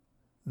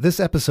This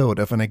episode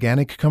of An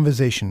Organic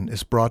Conversation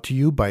is brought to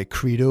you by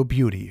Credo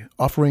Beauty,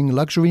 offering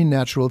luxury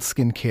natural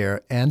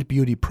skincare and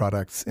beauty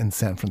products in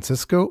San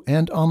Francisco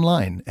and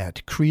online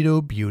at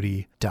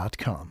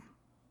credobeauty.com.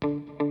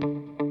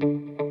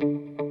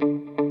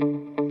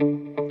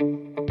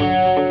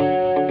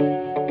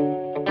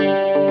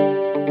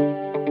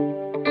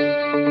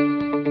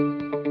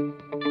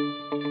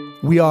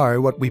 We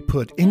are what we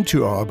put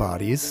into our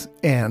bodies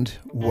and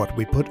what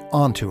we put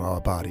onto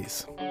our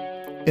bodies.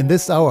 In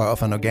this hour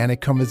of An Organic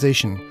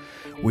Conversation,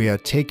 we are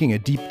taking a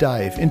deep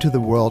dive into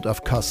the world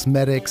of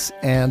cosmetics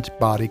and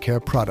body care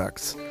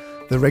products,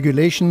 the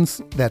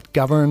regulations that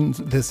govern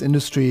this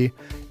industry,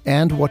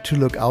 and what to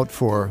look out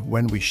for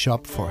when we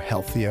shop for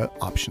healthier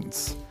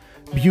options.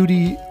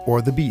 Beauty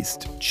or the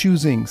Beast,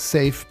 choosing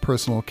safe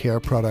personal care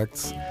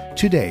products,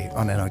 today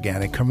on An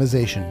Organic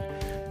Conversation,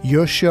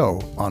 your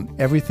show on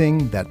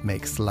everything that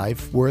makes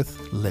life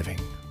worth living.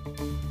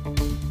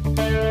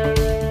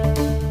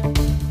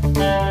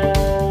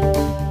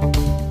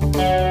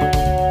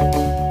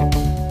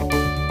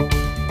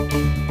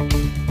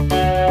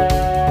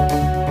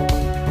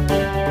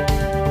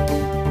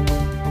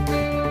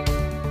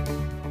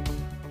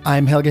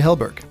 I'm Helge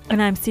Hellberg.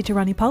 And I'm Sita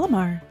Rani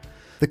Palomar.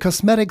 The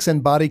cosmetics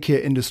and body care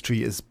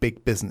industry is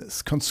big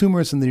business.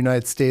 Consumers in the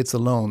United States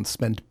alone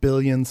spend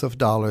billions of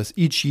dollars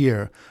each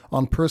year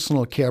on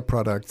personal care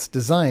products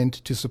designed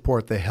to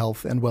support their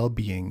health and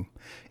well-being.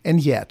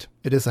 And yet,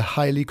 it is a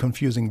highly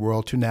confusing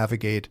world to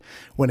navigate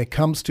when it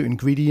comes to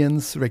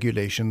ingredients,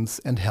 regulations,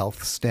 and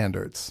health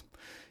standards.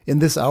 In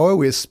this hour,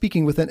 we are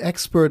speaking with an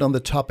expert on the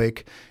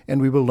topic,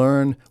 and we will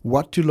learn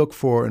what to look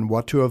for and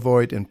what to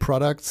avoid in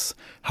products,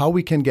 how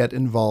we can get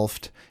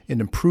involved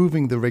in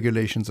improving the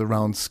regulations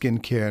around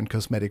skincare and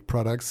cosmetic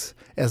products,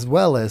 as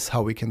well as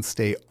how we can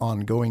stay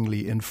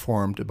ongoingly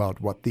informed about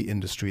what the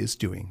industry is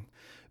doing.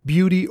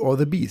 Beauty or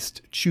the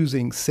Beast,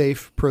 choosing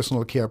safe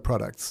personal care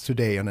products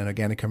today on An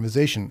Organic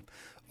Conversation.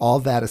 All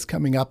that is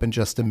coming up in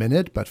just a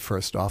minute, but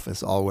first off,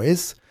 as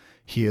always,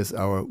 here's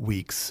our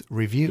week's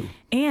review.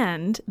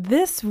 And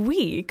this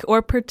week,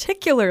 or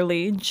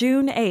particularly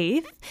June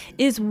 8th,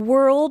 is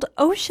World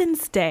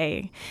Oceans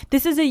Day.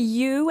 This is a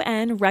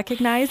UN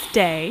recognized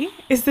day.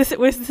 Was this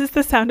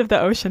the sound of the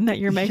ocean that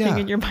you're making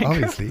in your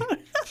microphone? Obviously.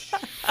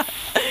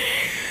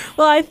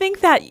 Well, I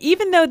think that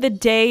even though the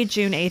day,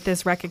 June 8th,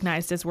 is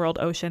recognized as World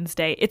Oceans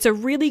Day, it's a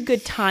really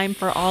good time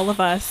for all of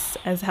us,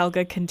 as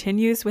Helga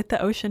continues with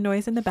the ocean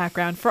noise in the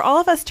background, for all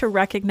of us to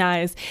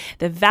recognize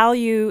the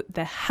value,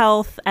 the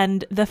health,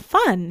 and the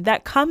fun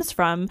that comes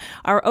from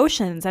our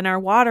oceans and our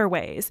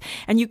waterways.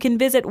 And you can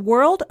visit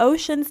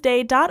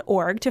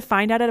worldoceansday.org to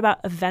find out about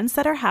events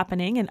that are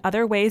happening and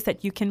other ways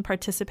that you can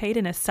participate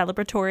in a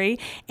celebratory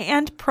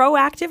and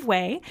proactive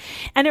way.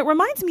 And it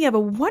reminds me of a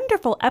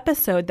wonderful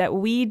episode that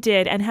we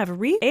did and have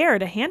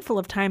re-aired a handful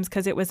of times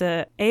because it was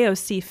a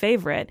AOC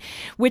favorite,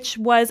 which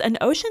was an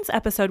oceans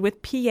episode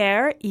with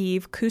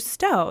Pierre-Yves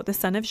Cousteau, the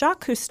son of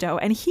Jacques Cousteau.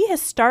 And he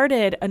has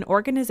started an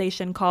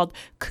organization called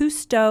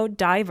Cousteau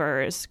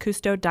Divers,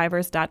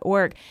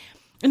 CousteauDivers.org.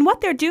 And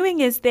what they're doing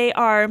is they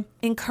are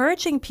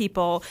encouraging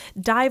people,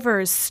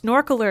 divers,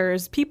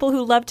 snorkelers, people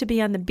who love to be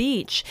on the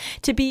beach,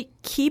 to be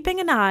keeping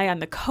an eye on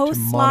the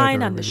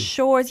coastline, on the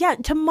shores,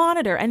 to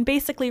monitor and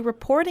basically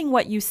reporting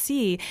what you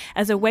see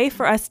as a way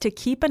for us to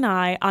keep an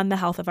eye on the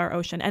health of our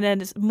ocean. And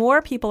as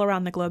more people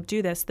around the globe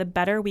do this, the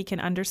better we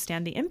can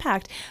understand the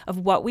impact of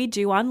what we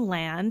do on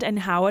land and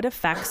how it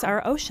affects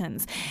our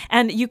oceans.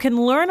 And you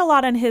can learn a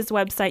lot on his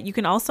website. You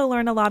can also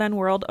learn a lot on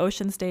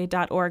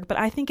worldoceansday.org. But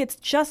I think it's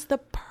just the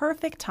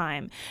perfect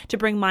time to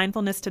bring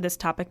mindfulness to this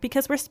topic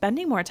because we're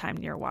spending more time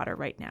near water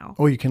right now.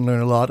 Oh, you can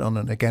learn a lot on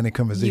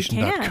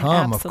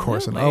anorganicconversation.com, of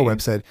course, on our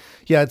website.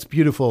 Yeah, it's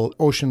beautiful.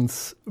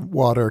 Oceans,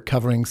 water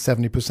covering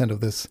 70%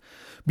 of this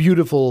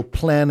beautiful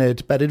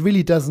planet, but it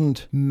really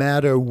doesn't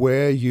matter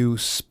where you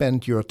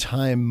spend your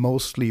time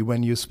mostly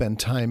when you spend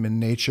time in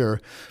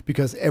nature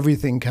because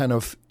everything kind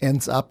of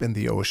ends up in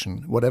the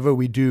ocean. Whatever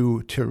we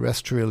do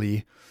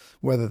terrestrially,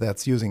 whether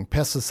that's using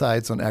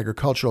pesticides on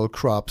agricultural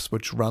crops,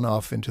 which run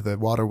off into the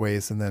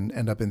waterways and then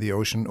end up in the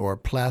ocean, or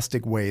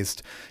plastic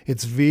waste.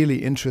 It's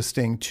really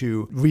interesting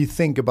to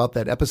rethink about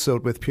that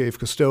episode with Pierre-Yves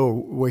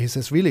Cousteau, where he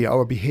says, really,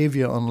 our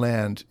behavior on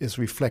land is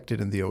reflected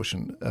in the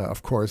ocean.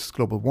 Of course,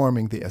 global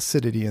warming, the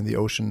acidity in the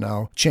ocean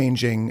now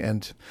changing.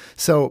 And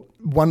so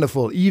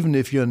wonderful, even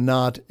if you're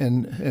not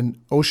an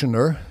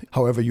oceaner,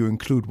 however you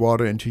include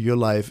water into your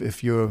life,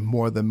 if you're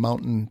more the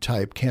mountain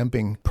type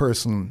camping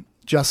person,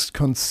 just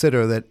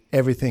consider that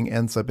everything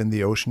ends up in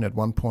the ocean at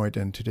one point,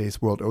 and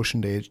today's World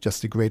Ocean Day is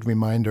just a great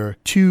reminder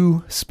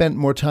to spend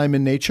more time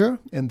in nature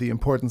and the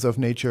importance of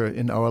nature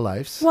in our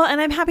lives. Well,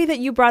 and I'm happy that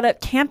you brought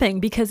up camping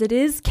because it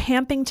is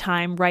camping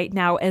time right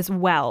now as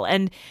well.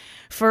 And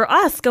For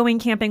us, going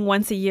camping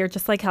once a year,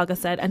 just like Helga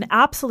said, an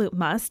absolute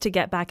must to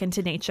get back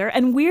into nature.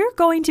 And we're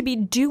going to be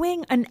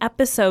doing an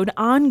episode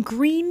on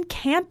green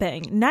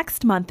camping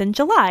next month in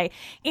July.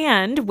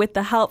 And with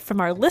the help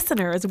from our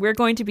listeners, we're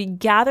going to be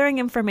gathering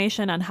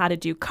information on how to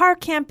do car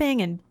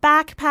camping and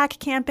backpack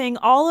camping,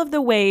 all of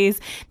the ways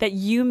that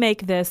you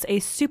make this a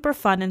super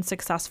fun and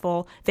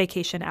successful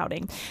vacation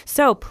outing.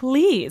 So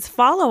please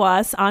follow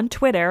us on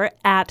Twitter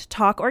at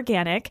Talk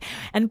Organic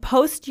and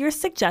post your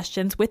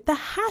suggestions with the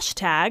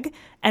hashtag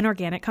An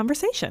Organic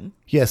Conversation.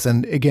 Yes,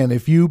 and again,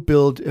 if you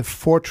build a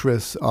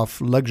fortress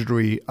of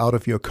luxury out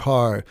of your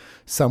car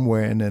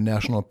somewhere in a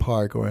national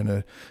park or in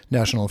a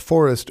national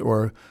forest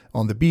or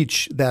on the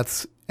beach,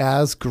 that's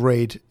as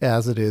great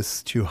as it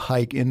is to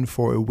hike in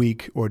for a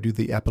week or do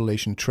the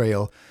Appalachian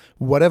Trail.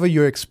 Whatever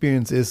your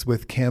experience is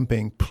with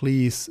camping,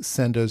 please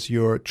send us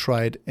your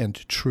tried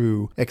and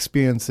true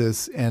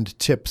experiences and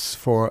tips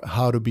for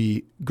how to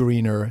be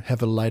greener,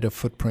 have a lighter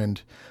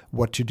footprint,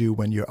 what to do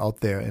when you're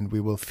out there. And we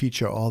will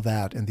feature all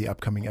that in the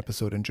upcoming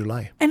episode in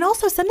July. And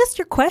also send us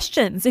your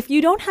questions. If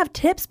you don't have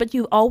tips, but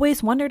you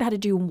always wondered how to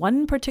do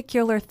one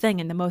particular thing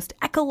in the most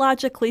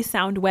ecologically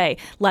sound way,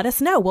 let us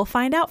know. We'll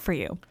find out for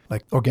you.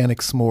 Like organic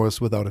s'mores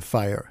without a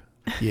fire.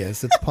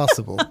 Yes, it's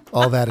possible.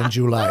 All that in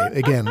July.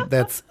 Again,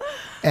 that's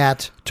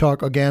at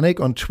Talk Organic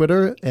on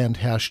Twitter and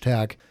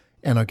hashtag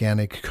An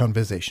Organic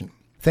Conversation.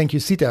 Thank you,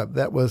 Sita.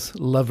 That was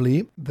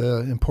lovely.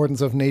 The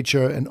importance of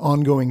nature, an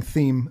ongoing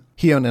theme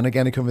here on An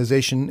Organic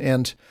Conversation,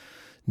 and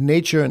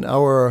nature and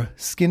our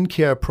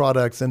skincare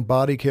products and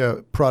body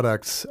care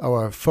products,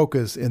 our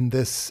focus in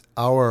this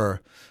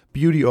hour.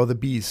 Beauty or the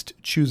Beast,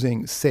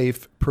 choosing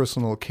safe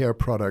personal care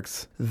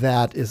products.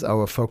 That is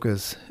our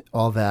focus.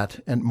 All that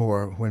and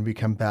more when we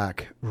come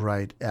back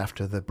right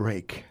after the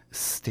break.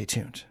 Stay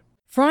tuned.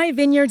 Frey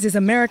Vineyards is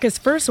America's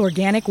first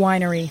organic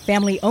winery,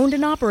 family owned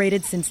and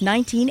operated since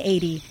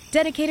 1980.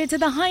 Dedicated to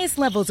the highest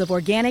levels of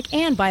organic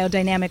and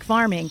biodynamic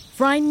farming,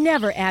 Frey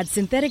never adds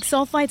synthetic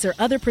sulfites or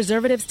other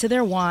preservatives to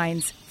their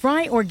wines.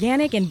 Frey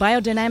organic and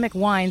biodynamic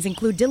wines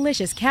include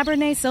delicious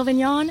Cabernet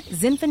Sauvignon,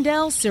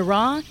 Zinfandel,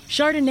 Syrah,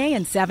 Chardonnay,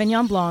 and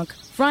Sauvignon Blanc.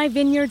 Frey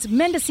Vineyards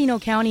Mendocino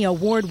County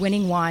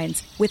award-winning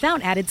wines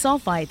without added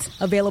sulfites.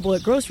 Available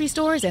at grocery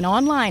stores and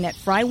online at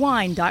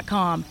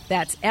freywine.com.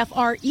 That's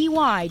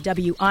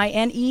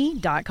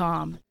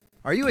FREYWINE.com.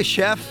 Are you a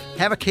chef,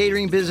 have a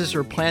catering business,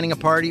 or planning a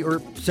party,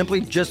 or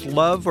simply just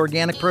love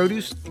organic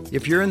produce?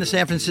 If you're in the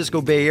San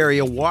Francisco Bay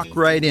Area, walk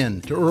right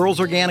in to Earl's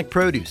Organic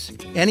Produce.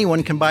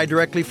 Anyone can buy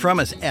directly from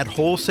us at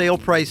wholesale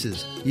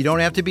prices. You don't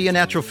have to be a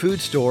natural food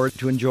store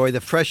to enjoy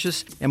the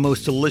freshest and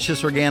most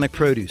delicious organic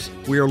produce.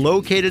 We are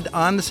located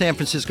on the San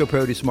Francisco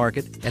Produce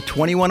Market at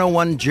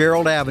 2101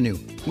 Gerald Avenue.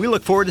 We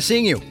look forward to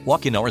seeing you.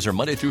 Walk-in hours are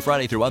Monday through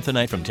Friday throughout the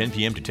night from 10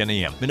 p.m. to 10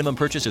 a.m. Minimum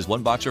purchase is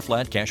one box or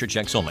flat, cash or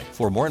checks only.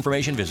 For more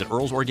information, visit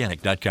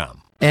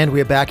earlsorganic.com. And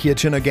we're back here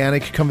to An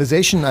Organic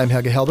Conversation. I'm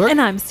Helge Helber.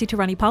 And I'm Sita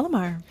Rani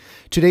Palomar.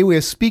 Today we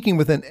are speaking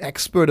with an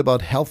expert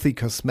about healthy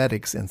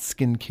cosmetics and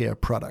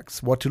skincare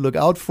products, what to look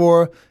out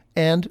for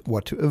and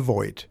what to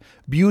avoid.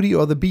 Beauty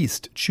or the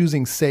Beast,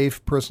 choosing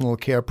safe personal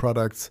care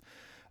products,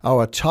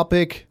 our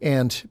topic.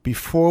 And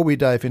before we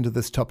dive into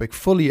this topic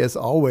fully, as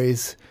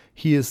always,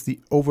 here's the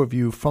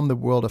overview from the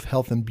world of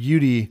health and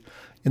beauty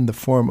in the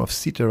form of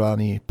Sita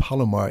Rani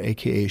Palomar,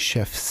 aka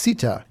Chef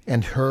Sita,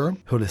 and her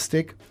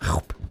holistic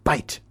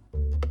bite.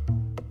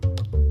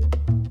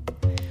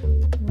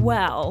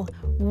 Well,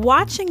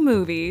 watching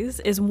movies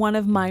is one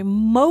of my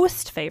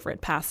most favorite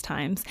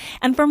pastimes.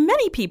 And for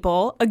many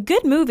people, a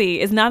good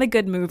movie is not a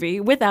good movie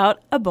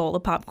without a bowl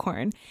of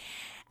popcorn.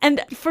 And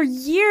for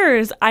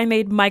years, I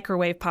made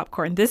microwave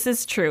popcorn. This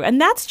is true. And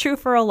that's true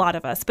for a lot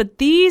of us. But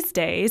these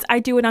days, I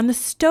do it on the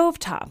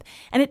stovetop.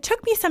 And it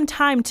took me some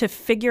time to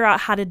figure out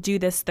how to do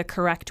this the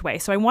correct way.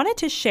 So I wanted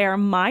to share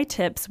my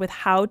tips with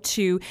how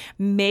to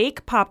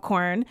make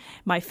popcorn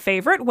my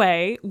favorite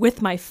way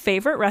with my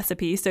favorite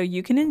recipe so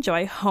you can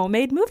enjoy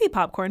homemade movie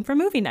popcorn for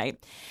movie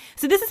night.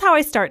 So this is how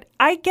I start.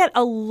 I get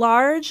a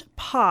large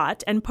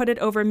pot and put it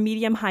over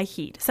medium-high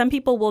heat. Some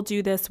people will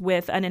do this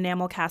with an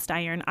enamel cast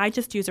iron. I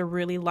just use a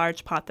really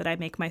large pot that I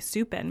make my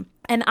soup in.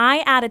 And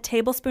I add a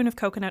tablespoon of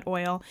coconut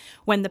oil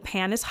when the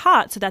pan is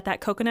hot so that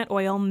that coconut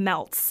oil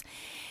melts.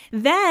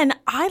 Then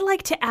I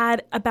like to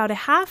add about a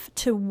half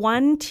to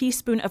 1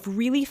 teaspoon of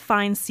really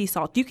fine sea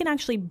salt. You can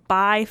actually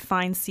buy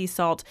fine sea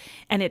salt,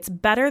 and it's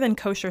better than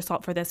kosher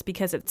salt for this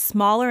because it's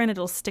smaller and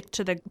it'll stick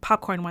to the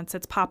popcorn once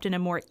it's popped in a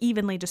more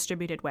evenly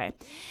distributed way.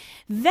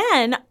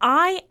 Then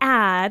I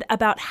add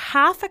about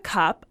half a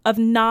cup of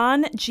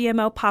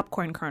non-GMO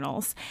popcorn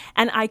kernels,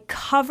 and I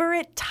cover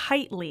it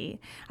tightly.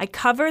 I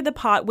cover the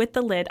pot with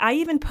the lid. I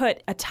even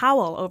put a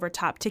towel over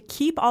top to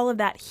keep all of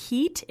that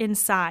heat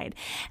inside.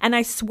 And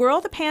I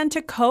swirl the pan pan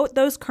to coat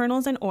those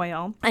kernels in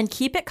oil and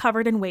keep it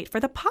covered and wait for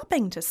the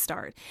popping to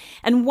start.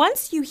 And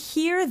once you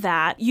hear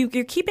that,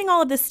 you're keeping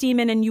all of the steam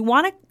in, and you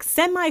want to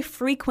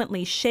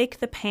semi-frequently shake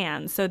the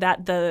pan so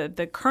that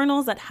the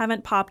kernels that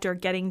haven't popped are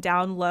getting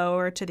down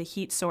lower to the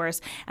heat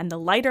source and the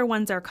lighter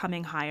ones are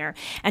coming higher.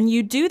 And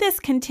you do this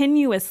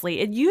continuously.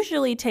 It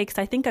usually takes,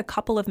 I think, a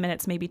couple of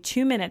minutes, maybe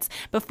 2 minutes,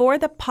 before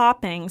the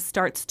popping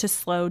starts to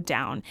slow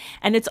down.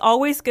 And it's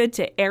always good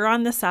to err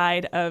on the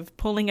side of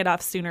pulling it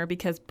off sooner,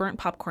 because burnt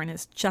popcorn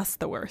is just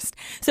the worst.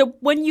 So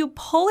when you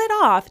pull it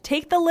off,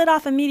 take the lid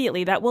off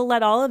immediately. That will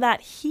let all of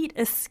that heat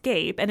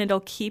escape, and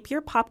it'll keep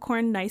your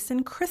popcorn nice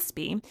and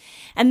crispy.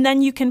 And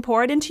then you can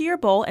pour it into your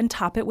bowl and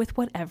top it with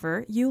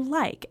whatever you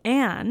like.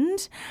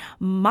 And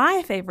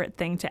my favorite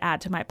thing to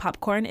add to my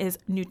popcorn is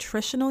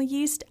nutritional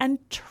yeast and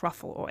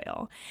truffle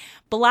oil.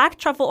 Black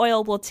truffle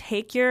oil will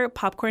take your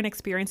popcorn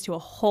experience to a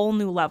whole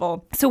new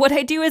level. So what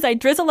I do is I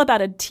drizzle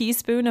about a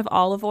teaspoon of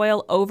olive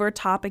oil over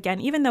top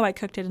again, even though I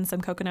cooked it in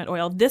some coconut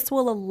oil. This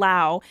will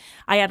allow,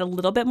 I add a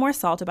little bit more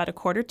salt, about a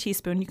quarter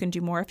teaspoon. You can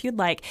do more if you'd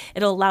like.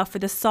 It'll allow for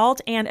the salt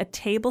and a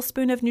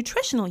tablespoon of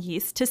nutritional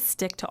yeast to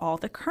stick to all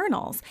the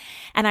kernels.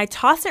 And I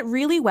toss it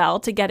really well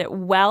to get it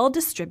well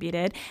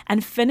distributed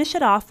and finish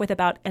it off with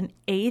about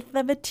 1/8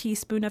 of a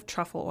teaspoon of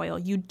truffle oil.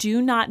 You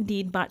do not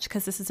need much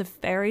because this is a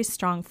very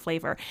strong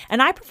flavor.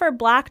 And I prefer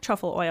black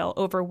truffle oil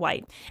over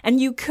white. And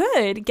you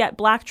could get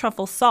black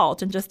truffle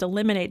salt and just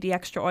eliminate the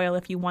extra oil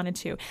if you wanted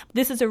to.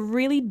 This is a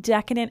really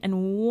decadent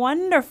and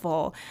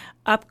wonderful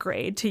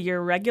upgrade to your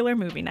regular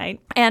movie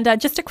night. And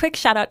just a quick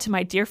shout out to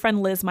my dear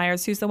friend Liz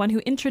Myers, who's the one who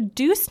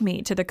introduced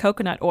me to the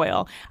coconut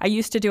oil. I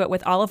used to do it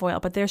with olive oil,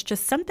 but there's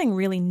just something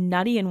really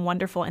nutty and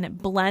wonderful, and it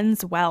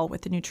blends well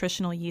with the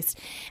nutritional yeast.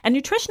 And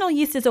nutritional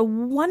yeast is a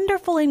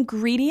wonderful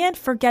ingredient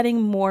for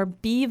getting more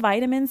B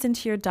vitamins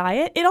into your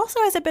diet. It also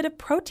has a bit of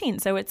protein,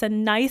 so it's a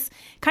nice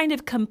kind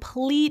of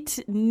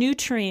complete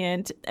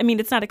nutrient. I mean,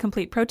 it's not a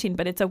complete protein,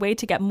 but it's a way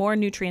to get more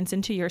nutrients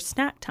into your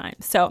snack time.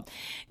 So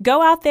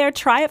go out there,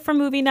 try it for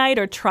movie night,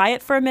 or try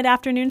it for a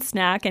mid-afternoon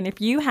snack. And if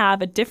you have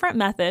a different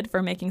method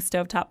for making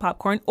stovetop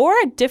popcorn or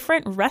a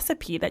different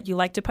recipe that you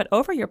like to put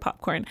over your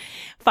popcorn,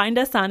 find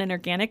us on An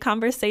Organic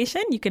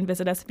Conversation. You can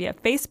visit us via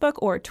Facebook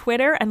or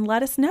Twitter and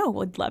let us know.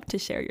 We'd love to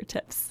share your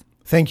tips.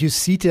 Thank you,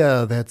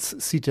 Sita. That's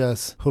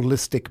Sita's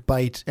Holistic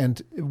Bite.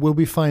 And will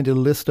we find a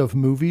list of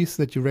movies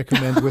that you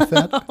recommend with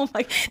that? Oh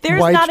my! There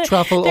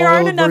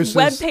aren't enough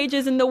web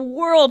pages in the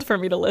world for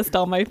me to list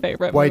all my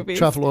favorite movies. White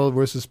truffle oil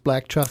versus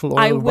black truffle oil.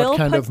 I will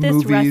put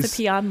this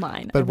recipe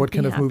online. But what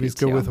kind of movies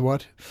go with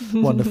what?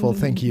 Wonderful.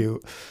 Thank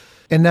you.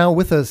 And now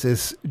with us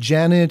is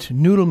Janet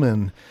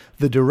Nudelman,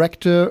 the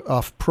Director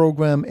of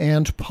Program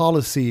and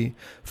Policy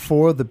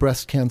for the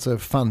Breast Cancer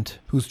Fund,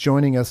 who's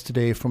joining us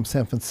today from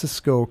San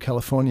Francisco,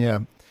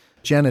 California.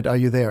 Janet, are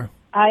you there?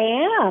 I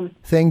am.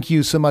 Thank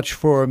you so much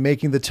for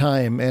making the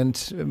time.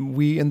 And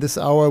we, in this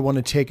hour, want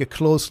to take a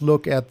close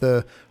look at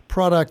the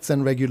products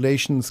and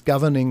regulations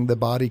governing the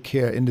body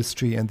care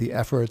industry and the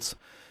efforts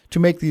to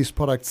make these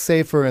products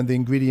safer and the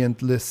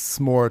ingredient lists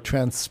more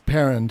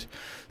transparent.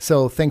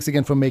 So thanks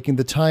again for making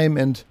the time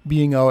and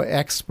being our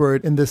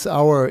expert in this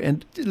hour.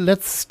 And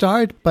let's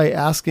start by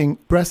asking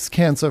Breast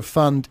Cancer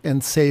Fund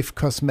and Safe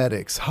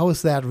Cosmetics. How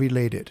is that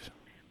related?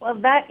 Well,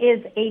 that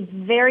is a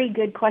very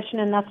good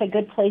question, and that's a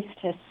good place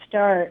to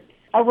start.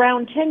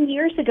 Around 10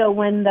 years ago,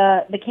 when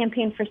the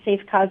Campaign for Safe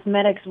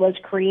Cosmetics was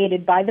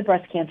created by the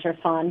Breast Cancer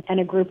Fund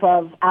and a group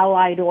of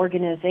allied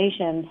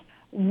organizations,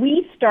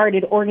 we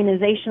started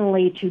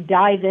organizationally to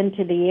dive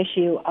into the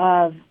issue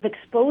of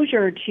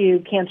exposure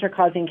to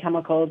cancer-causing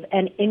chemicals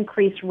and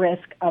increased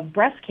risk of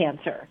breast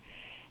cancer.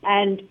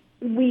 And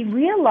we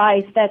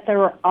realized that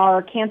there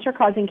are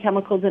cancer-causing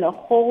chemicals in a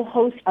whole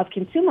host of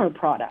consumer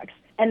products,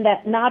 and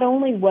that not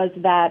only was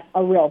that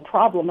a real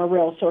problem, a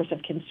real source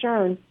of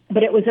concern,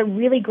 but it was a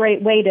really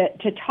great way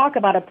to talk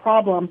about a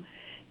problem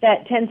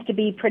that tends to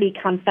be pretty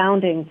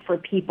confounding for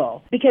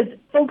people, because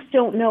folks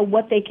don't know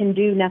what they can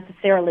do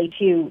necessarily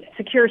to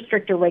secure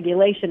stricter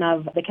regulation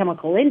of the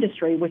chemical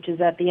industry, which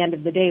is at the end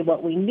of the day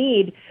what we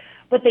need,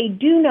 but they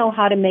do know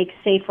how to make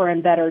safer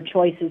and better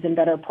choices and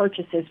better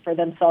purchases for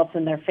themselves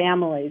and their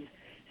families.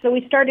 So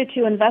we started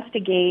to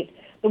investigate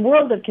the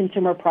world of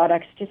consumer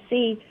products to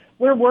see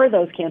where were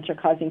those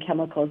cancer-causing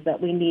chemicals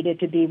that we needed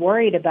to be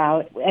worried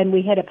about, and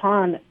we hit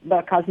upon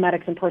the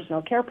cosmetics and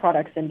personal care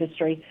products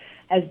industry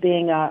as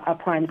being a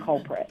prime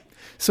culprit.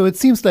 So it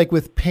seems like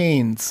with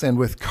paints and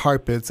with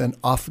carpets and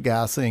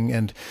off-gassing,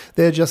 and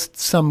they're just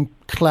some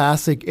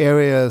classic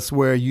areas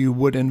where you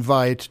would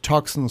invite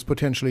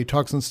potentially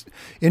toxins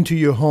into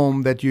your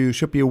home that you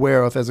should be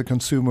aware of as a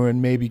consumer,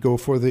 and maybe go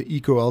for the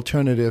eco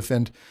alternative.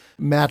 And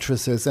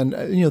mattresses and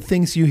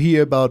things you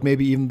hear about,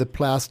 maybe even the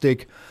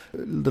plastic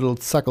little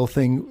suckle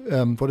thing,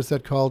 what is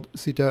that called,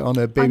 Sita, on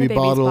a baby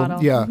bottle?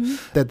 Yeah, mm-hmm.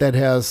 that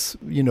has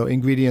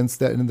ingredients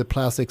that in the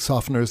plastic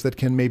softeners that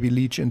can maybe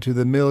leach into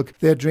the milk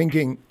they're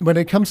drinking. When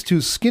it comes to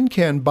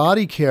skincare and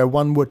body care,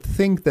 one would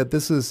think that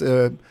this is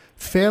a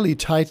fairly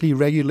tightly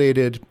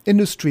regulated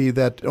industry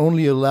that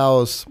only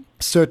allows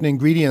certain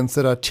ingredients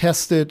that are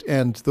tested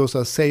and those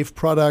are safe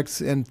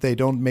products and they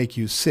don't make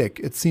you sick.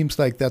 It seems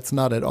like that's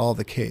not at all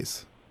the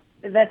case.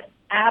 That's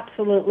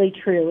absolutely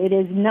true. It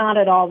is not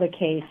at all the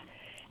case.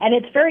 And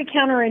it's very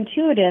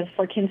counterintuitive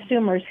for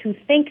consumers who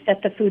think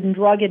that the Food and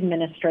Drug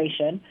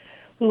Administration,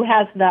 who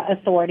has the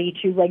authority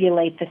to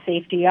regulate the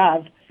safety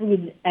of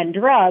food and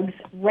drugs,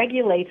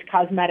 regulates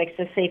cosmetics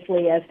as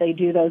safely as they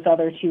do those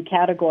other two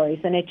categories,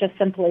 and it just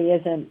simply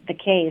isn't the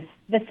case.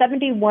 The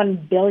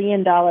 $71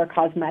 billion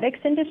cosmetics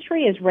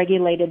industry is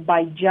regulated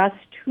by just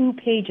 2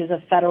 pages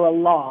of federal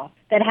law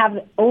that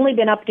have only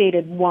been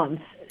updated once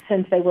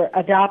since they were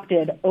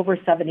adopted over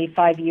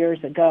 75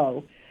 years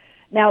ago.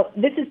 Now,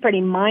 this is pretty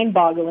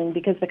mind-boggling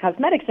because the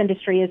cosmetics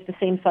industry is the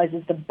same size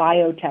as the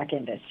biotech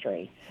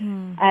industry.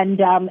 And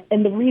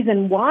the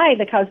reason why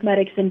the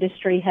cosmetics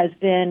industry has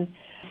been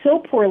so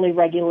poorly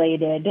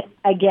regulated,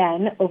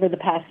 again, over the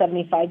past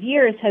 75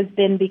 years, has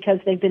been because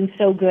they've been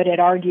so good at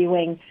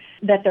arguing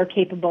that they're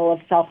capable of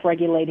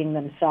self-regulating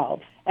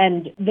themselves.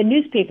 And the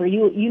newspaper,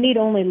 you need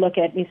only look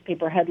at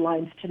newspaper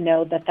headlines to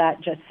know that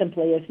that just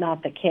simply is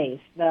not the case.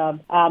 The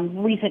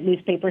recent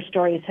newspaper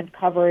stories have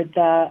covered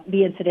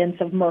the incidence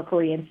of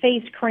mercury in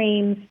face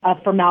creams,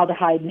 of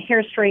formaldehyde in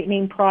hair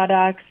straightening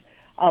products,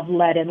 of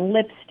lead in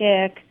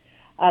lipstick,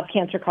 of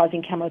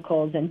cancer-causing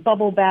chemicals in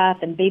bubble bath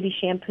and baby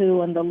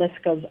shampoo, and the list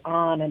goes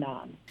on and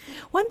on.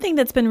 One thing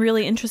that's been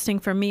really interesting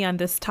for me on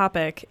this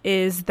topic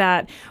is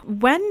that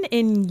when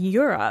in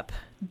Europe,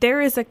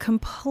 there is a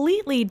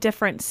completely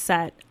different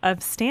set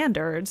of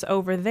standards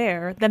over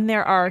there than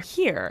there are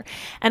here.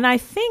 And I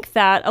think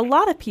that a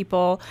lot of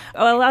people,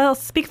 well, I'll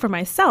speak for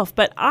myself,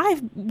 but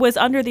I was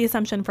under the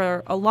assumption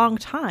for a long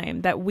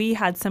time that we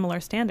had similar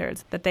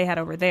standards that they had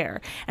over there.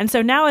 And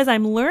so now as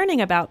I'm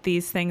learning about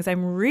these things,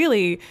 I'm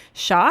really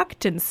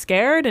shocked and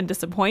scared and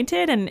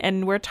disappointed.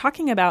 And we're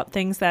talking about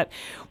things that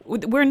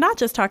we're not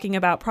just talking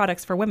about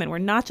products for women. We're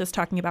not just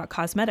talking about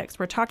cosmetics.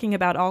 We're talking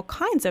about all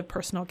kinds of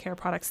personal care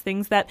products,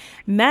 things that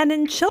men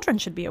and children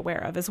should be aware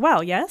of as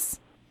well, yes?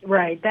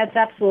 Right, that's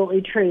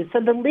absolutely true. So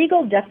the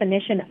legal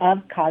definition of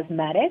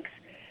cosmetics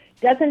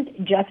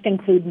doesn't just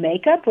include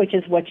makeup, which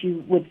is what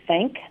you would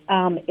think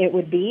it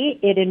would be.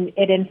 It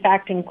in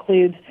fact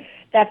includes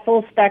that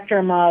full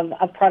spectrum of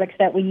products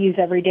that we use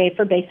every day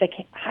for basic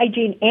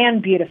hygiene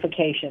and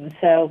beautification.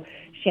 So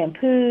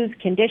shampoos,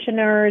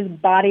 conditioners,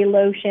 body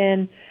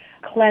lotion,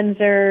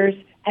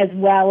 cleansers, as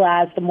well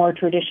as the more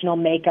traditional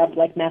makeup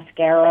like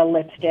mascara,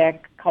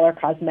 lipstick, color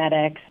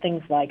cosmetics,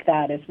 things like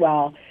that as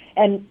well.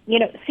 And,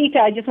 Sita,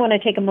 I just want to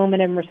take a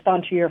moment and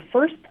respond to your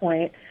first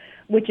point,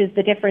 which is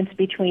the difference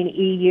between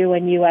EU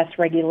and U.S.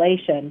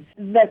 regulation.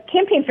 The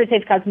Campaign for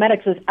Safe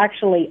Cosmetics was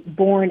actually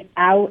born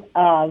out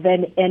of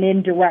and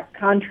in direct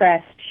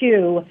contrast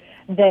to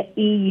the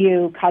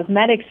EU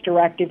Cosmetics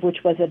Directive,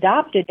 which was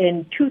adopted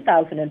in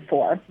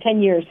 2004,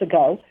 10 years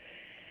ago.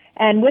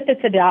 And with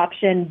its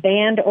adoption,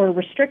 banned or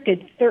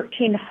restricted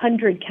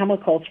 1,300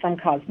 chemicals from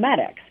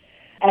cosmetics.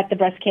 At the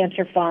Breast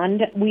Cancer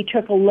Fund, we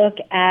took a look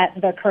at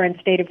the current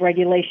state of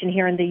regulation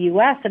here in the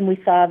U.S., and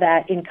we saw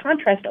that, in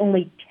contrast,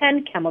 only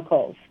 10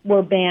 chemicals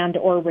were banned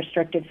or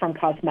restricted from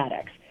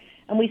cosmetics.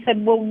 And we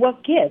said, well,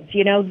 what gives?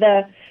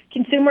 The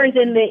consumers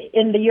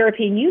in the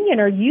European Union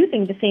are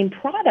using the same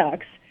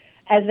products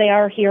as they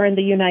are here in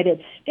the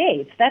United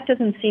States. That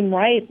doesn't seem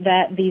right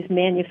that these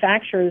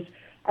manufacturers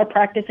are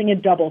practicing a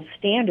double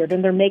standard,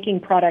 and they're making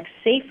products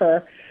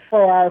safer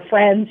for our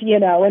friends,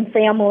 and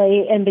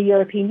family in the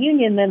European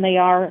Union than they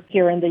are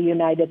here in the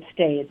United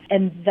States.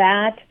 And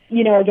that,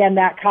 again,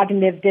 that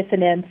cognitive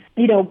dissonance,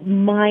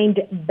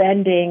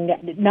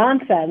 mind-bending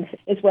nonsense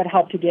is what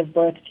helped to give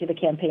birth to the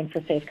Campaign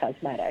for Safe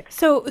Cosmetics.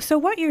 So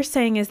what you're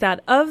saying is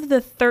that of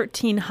the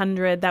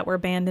 1,300 that were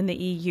banned in the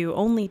EU,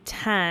 only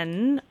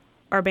 10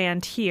 are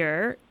banned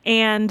here,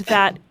 and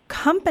that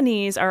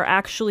companies are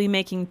actually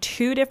making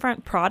 2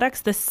 different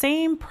products, the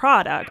same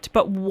product,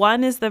 but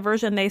one is the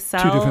version they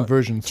sell. 2 different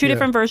versions. 2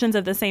 different versions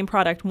of the same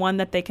product, one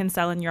that they can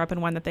sell in Europe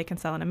and one that they can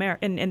sell in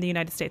in the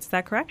United States. Is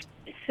that correct?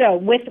 So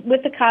with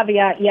the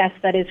caveat, yes,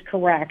 that is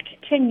correct.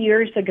 10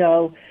 years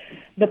ago,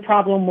 the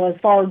problem was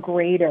far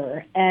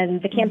greater,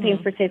 and the Campaign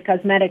for Safe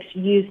Cosmetics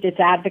used its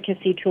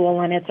advocacy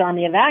tool and its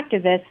army of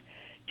activists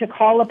to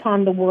call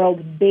upon the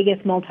world's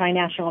biggest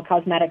multinational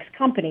cosmetics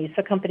companies,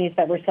 so companies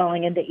that were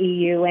selling in the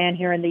EU and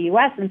here in the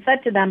U.S., and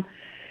said to them,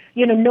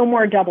 no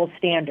more double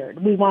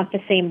standard. We want the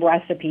same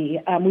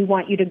recipe. We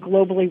want you to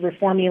globally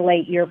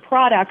reformulate your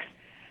products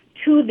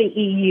to the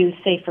EU's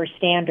safer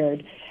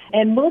standard.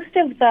 And most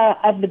of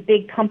the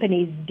big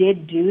companies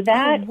did do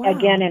that,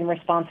 again, in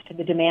response to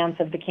the demands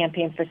of the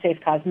Campaign for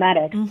Safe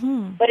Cosmetics.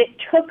 But it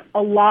took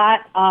a lot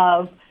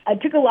of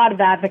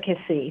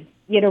advocacy,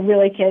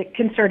 really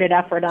concerted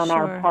effort on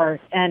our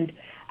part. And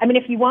I mean,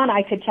 if you want,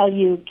 I could tell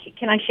you,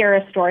 can I share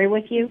a story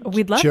with you?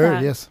 We'd love sure, that.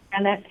 Sure, yes.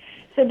 And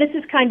so this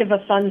is kind of a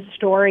fun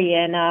story.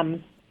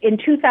 And in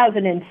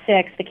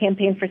 2006, the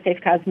Campaign for Safe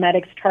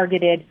Cosmetics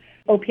targeted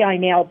OPI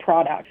nail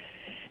products.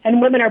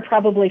 And women are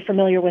probably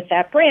familiar with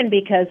that brand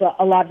because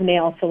a lot of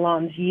nail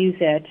salons use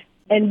it.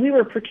 And we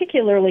were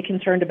particularly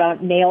concerned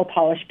about nail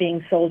polish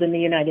being sold in the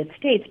United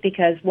States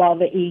because while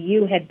the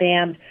EU had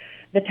banned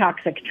the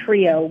toxic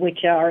trio,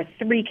 which are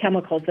 3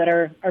 chemicals that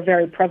are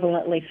very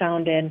prevalently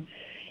found in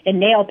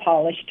nail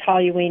polish,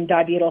 toluene,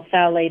 dibutyl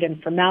phthalate,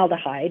 and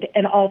formaldehyde,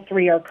 and all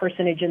 3 are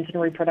carcinogens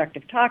and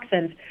reproductive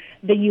toxins,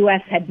 the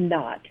U.S. had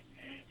not.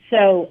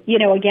 So,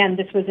 again,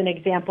 this was an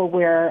example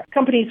where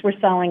companies were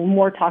selling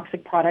more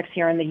toxic products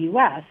here in the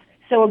U.S.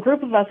 So a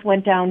group of us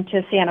went down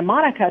to Santa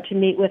Monica to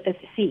meet with the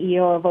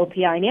CEO of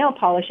OPI Nail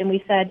Polish, and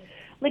we said,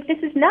 this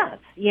is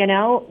nuts,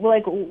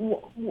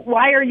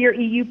 why are your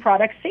EU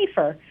products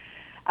safer?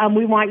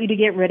 We want you to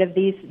get rid of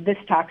this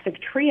toxic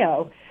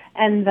trio.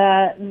 And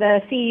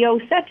the CEO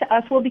said to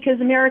us, well, because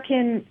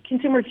American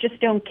consumers just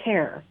don't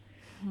care.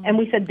 Mm-hmm. And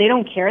we said, they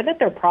don't care that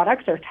their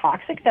products are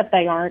toxic, that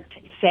they aren't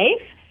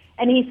safe?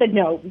 And he said,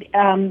 no,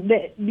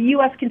 the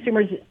U.S.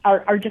 consumers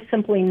are just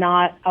simply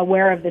not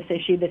aware of this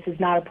issue. This is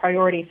not a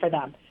priority for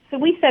them. So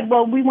we said,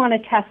 well, we want to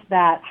test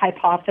that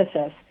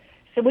hypothesis.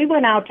 So we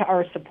went out to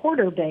our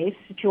supporter base,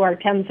 to our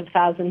tens of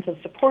thousands of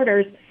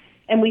supporters,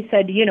 and we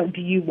said, do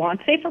you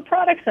want safer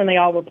products? And they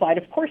all replied,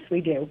 of course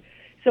we do.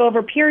 So over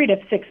a period of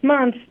 6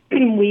 months,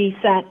 we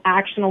sent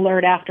action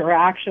alert after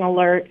action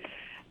alert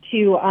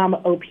to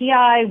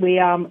OPI.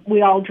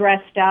 We all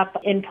dressed up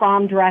in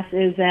prom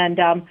dresses and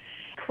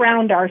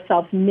crowned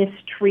ourselves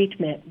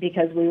mistreatment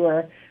because we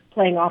were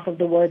playing off of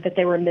the word that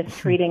they were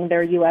mistreating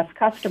their U.S.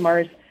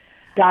 customers,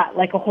 got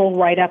a whole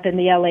write-up in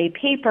the L.A.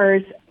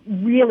 papers,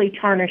 really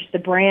tarnished the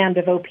brand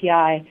of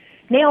OPI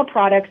nail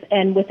products,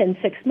 and within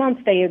 6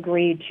 months they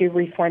agreed to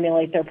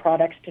reformulate their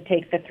products to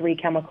take the 3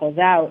 chemicals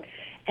out.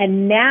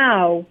 And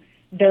now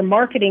they're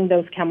marketing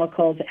those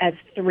chemicals as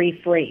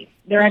 3-free.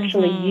 They're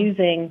actually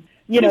using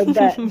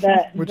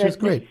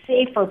the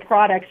safer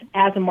products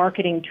as a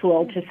marketing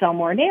tool to sell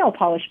more nail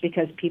polish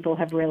because people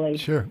have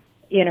really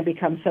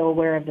become so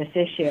aware of this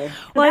issue.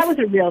 So that was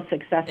a real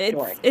success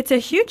story. It's a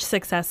huge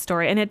success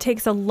story, and it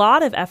takes a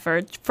lot of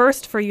effort,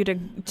 first for you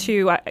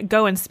to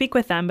go and speak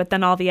with them, but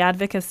then all the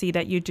advocacy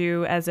that you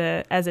do as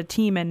a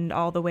team and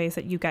all the ways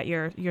that you get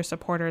your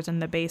supporters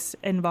and the base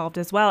involved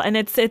as well. And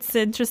it's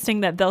interesting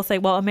that they'll say,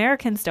 well,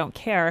 Americans don't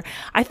care.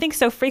 I think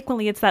so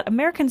frequently it's that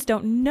Americans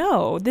don't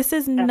know. This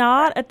is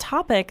not a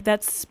topic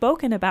that's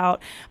spoken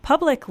about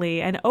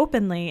publicly and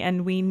openly,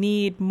 and we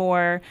need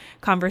more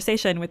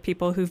conversation with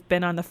people who've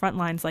been on the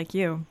front lines like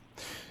you.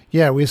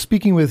 Yeah, we're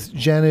speaking with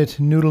Janet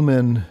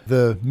Nudelman,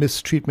 the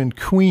mistreatment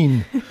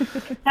queen,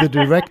 the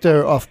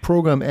director of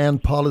program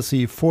and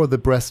policy for the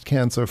Breast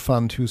Cancer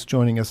Fund, who's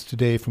joining us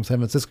today from San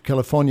Francisco,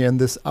 California, in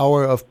this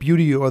hour of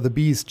Beauty or the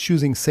Beast,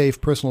 choosing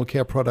safe personal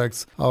care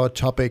products, our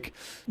topic.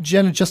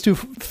 Janet, just to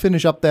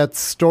finish up that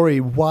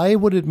story, why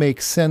would it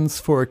make sense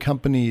for a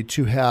company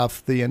to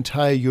have the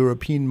entire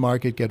European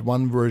market get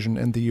one version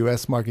and the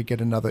US market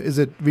get another? Is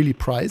it really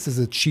price? Is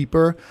it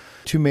cheaper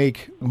to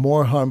make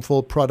more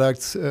harmful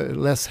products,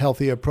 less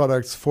healthier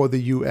products for the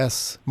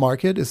US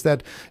market? Is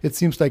that it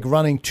seems like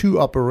running 2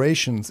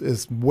 operations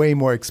is way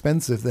more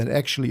expensive than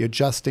actually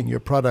adjusting your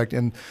product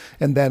and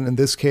then in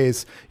this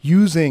case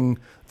using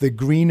the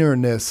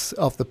greenerness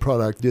of the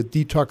product, the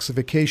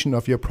detoxification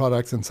of your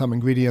products and some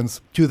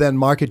ingredients to then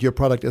market your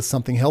product as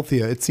something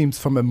healthier. It seems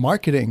from a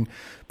marketing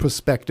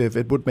perspective,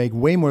 it would make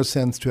way more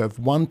sense to have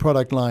one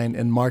product line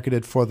and market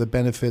it for the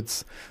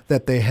benefits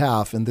that they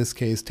have, in this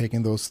case,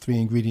 taking those 3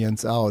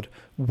 ingredients out.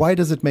 Why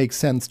does it make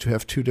sense to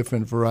have 2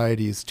 different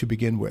varieties to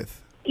begin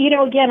with?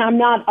 Again, I'm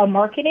not a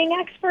marketing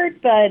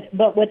expert,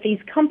 but what these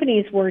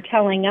companies were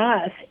telling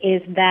us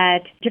is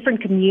that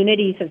different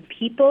communities of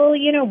people,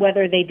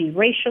 whether they be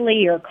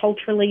racially or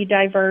culturally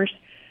diverse,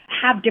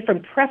 have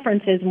different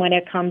preferences when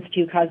it comes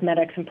to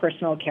cosmetics and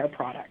personal care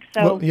products.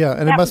 So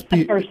and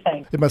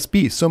it must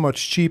be so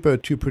much cheaper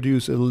to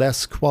produce a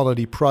less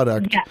quality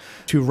product,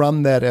 to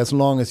run that as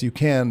long as you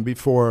can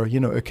before,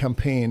 a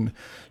campaign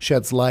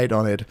sheds light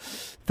on it.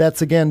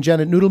 That's, again,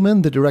 Janet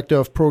Nudelman, the Director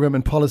of Program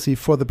and Policy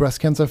for the Breast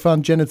Cancer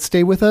Fund. Janet,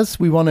 stay with us.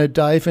 We want to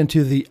dive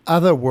into the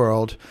other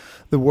world,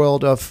 the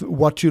world of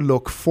what to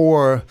look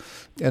for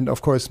and,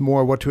 of course,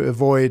 more what to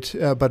avoid,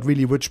 but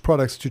really which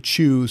products to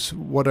choose,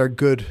 what are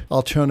good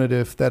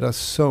alternatives that are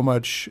so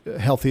much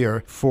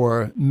healthier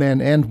for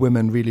men and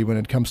women, really, when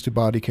it comes to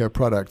body care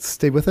products.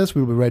 Stay with us.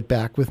 We'll be right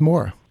back with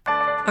more.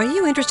 Are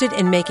you interested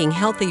in making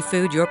healthy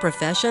food your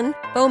profession?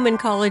 Bowman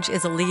College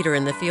is a leader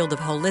in the field of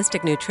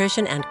holistic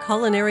nutrition and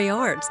culinary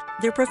arts.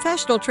 Their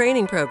professional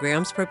training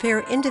programs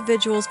prepare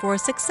individuals for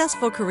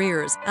successful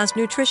careers as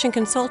nutrition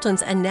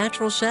consultants and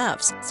natural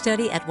chefs.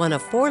 Study at one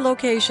of 4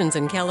 locations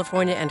in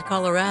California and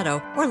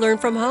Colorado, or learn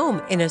from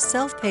home in a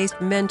self-paced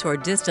mentor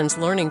distance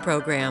learning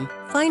program.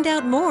 Find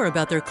out more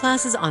about their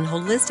classes on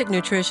holistic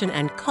nutrition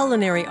and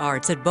culinary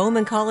arts at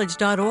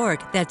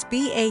bowmancollege.org. That's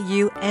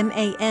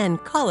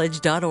BAUMAN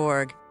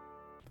college.org.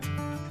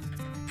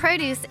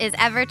 Produce is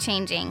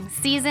ever-changing,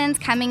 seasons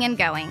coming and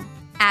going.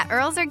 At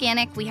Earls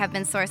Organic, we have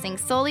been sourcing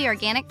solely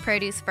organic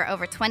produce for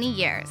over 20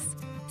 years.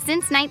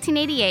 Since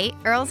 1988,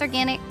 Earls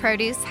Organic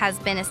Produce has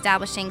been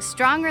establishing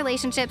strong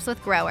relationships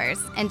with growers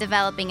and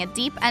developing a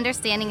deep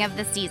understanding of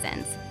the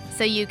seasons.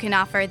 so you can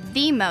offer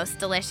the most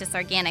delicious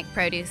organic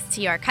produce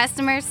to your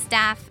customers,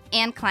 staff,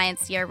 and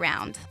clients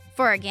year-round.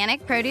 For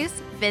organic produce,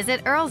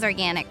 visit Earl's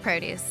Organic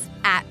Produce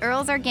at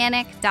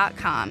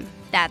earlsorganic.com.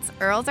 That's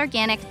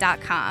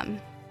earlsorganic.com.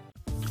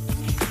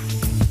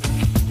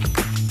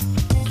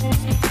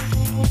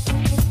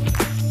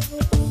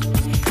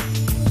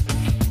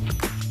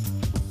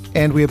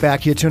 And we're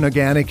back here to an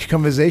organic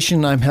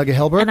conversation. I'm Helge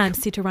Hellberg. And I'm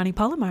Sita Rani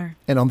Palomar.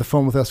 And on the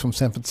phone with us from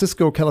San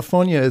Francisco,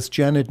 California, is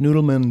Janet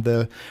Noodleman,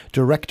 the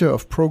Director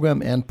of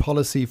Program and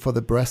Policy for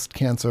the Breast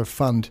Cancer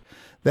Fund.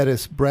 That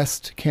is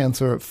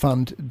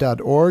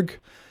breastcancerfund.org.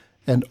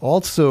 And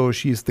also,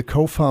 she's the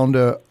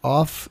co-founder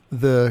of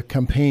the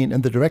campaign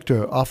and the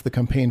director of the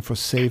campaign for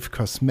Safe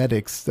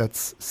Cosmetics.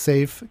 That's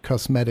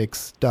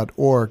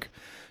safecosmetics.org.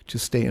 to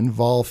stay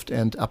involved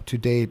and up to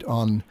date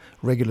on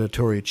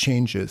regulatory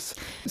changes.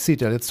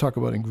 Sita, let's talk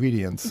about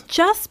ingredients.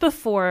 Just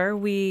before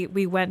we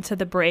went to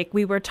the break,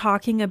 we were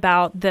talking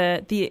about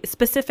the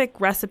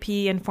specific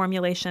recipe and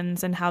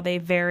formulations and how they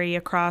vary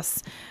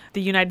across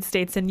the United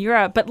States and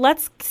Europe. But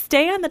let's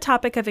stay on the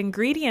topic of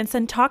ingredients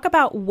and talk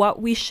about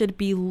what we should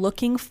be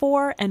looking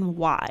for and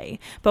why,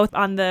 both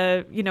on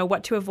the,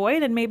 what to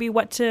avoid and maybe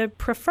what to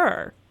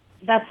prefer.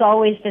 That's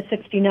always the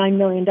 $69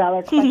 million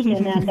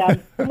question.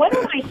 And why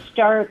don't I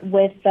start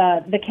with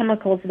the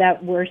chemicals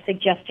that we're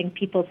suggesting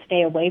people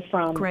stay away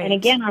from? Great. And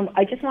again,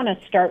 I just want to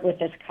start with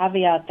this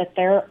caveat that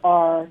there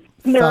are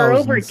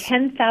over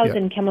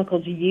 10,000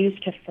 chemicals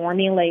used to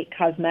formulate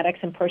cosmetics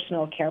and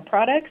personal care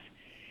products.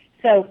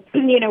 So,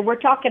 we're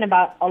talking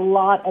about a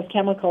lot of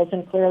chemicals,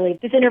 and clearly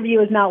this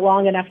interview is not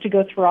long enough to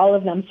go through all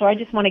of them. So I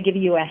just want to give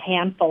you a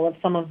handful of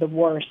some of the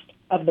worst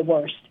of the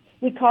worst.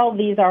 We call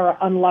these our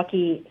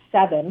unlucky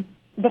 7.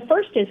 The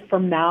first is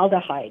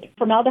formaldehyde.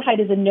 Formaldehyde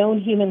is a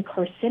known human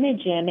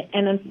carcinogen,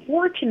 and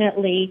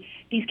unfortunately,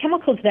 these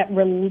chemicals that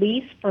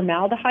release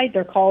formaldehyde,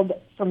 they're called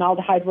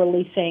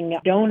formaldehyde-releasing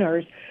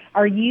donors,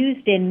 are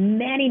used in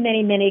many,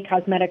 many, many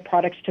cosmetic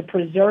products to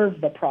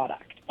preserve the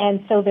product.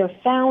 And so they're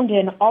found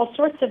in all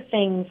sorts of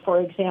things, for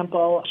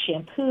example,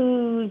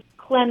 shampoos,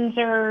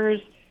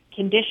 cleansers,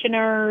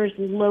 conditioners,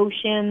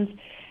 lotions,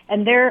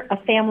 and they're a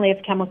family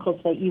of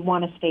chemicals that you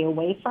want to stay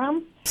away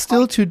from.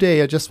 Still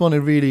today, I just want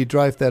to really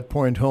drive that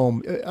point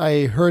home.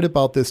 I heard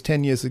about this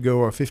 10 years ago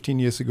or 15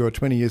 years ago or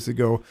 20 years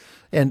ago.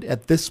 And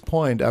at this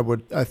point,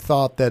 I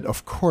thought that,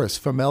 of course,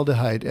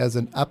 formaldehyde as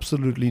an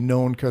absolutely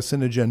known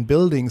carcinogen,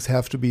 buildings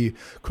have to be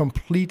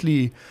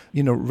completely,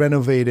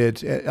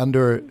 renovated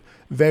under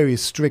very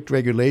strict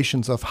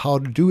regulations of how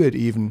to do it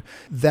even.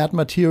 That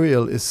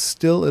material is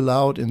still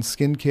allowed in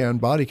skincare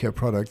and body care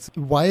products.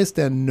 Why is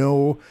there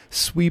no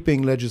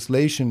sweeping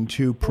legislation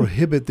to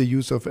prohibit the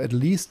use of at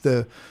least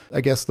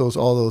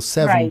all those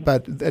 7, right,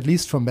 but at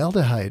least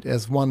formaldehyde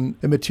as a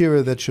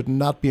material that should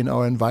not be in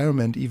our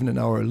environment, even in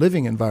our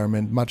living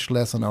environment, much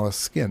less on our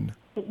skin?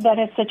 That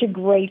is such a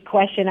great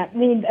question. I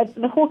mean,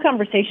 the whole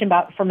conversation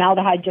about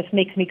formaldehyde just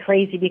makes me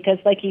crazy because,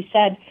 like you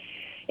said,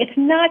 it's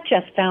not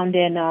just found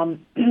in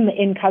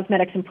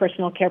cosmetics and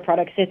personal care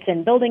products. It's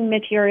in building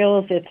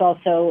materials. It's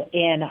also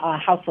in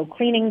household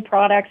cleaning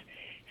products.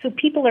 So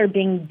people are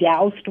being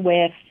doused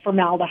with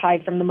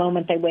formaldehyde from the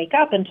moment they wake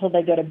up until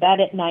they go to bed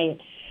at night.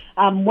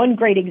 One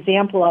great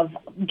example of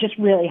just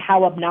really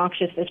how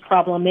obnoxious this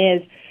problem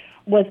is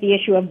was the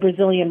issue of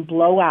Brazilian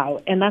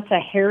blowout. And that's a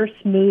hair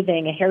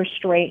smoothing, a hair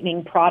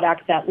straightening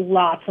product that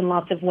lots and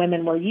lots of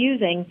women were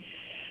using.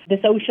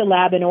 This OSHA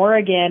lab in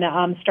Oregon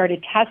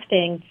started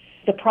testing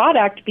the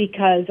product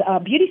because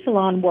beauty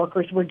salon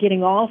workers were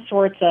getting all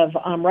sorts of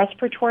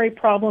respiratory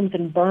problems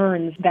and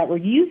burns that were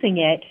using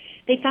it.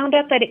 They found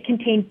out that it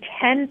contained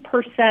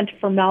 10%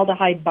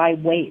 formaldehyde by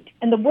weight.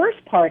 And the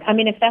worst part,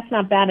 if that's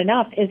not bad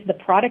enough, is the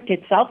product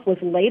itself was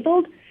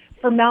labeled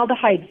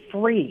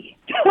formaldehyde-free.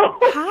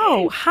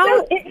 How?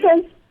 So it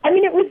was,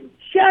 it was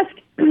just,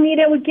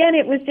 again,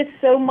 it was just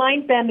so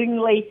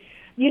mind-bendingly,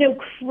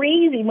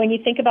 crazy when you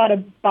think about a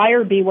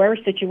buyer beware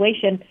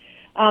situation.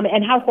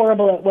 And how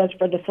horrible it was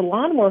for the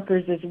salon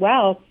workers as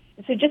well.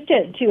 So just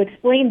to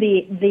explain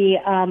the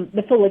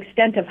full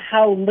extent of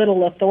how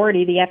little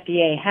authority the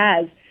FDA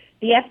has,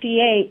 the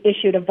FDA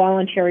issued a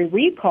voluntary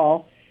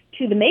recall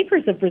to the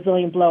makers of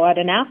Brazilian blowout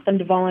and asked them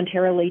to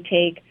voluntarily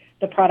take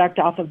the product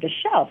off of the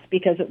shelf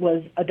because it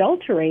was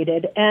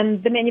adulterated.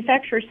 And the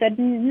manufacturer said,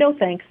 no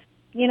thanks,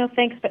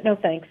 thanks, but no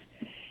thanks.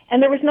 And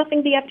there was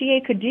nothing the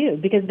FDA could do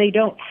because they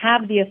don't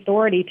have the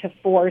authority to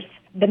force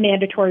the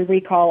mandatory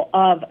recall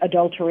of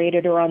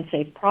adulterated or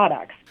unsafe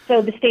products.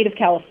 So the state of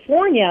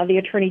California, the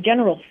Attorney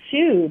General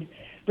sued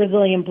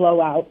Brazilian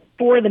blowout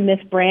for the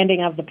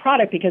misbranding of the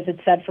product because it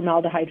said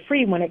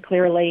formaldehyde-free when it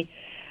clearly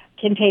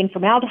contained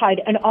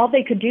formaldehyde. And all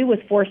they could do was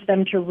force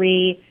them to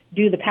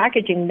redo the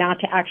packaging, not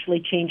to actually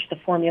change the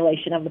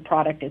formulation of the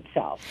product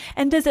itself.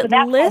 And does it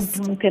that's list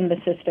how broken the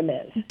system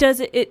is?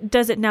 Does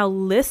it now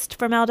list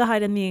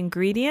formaldehyde in the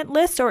ingredient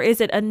list, or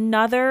is it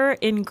another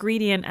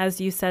ingredient,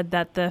 as you said,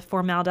 that the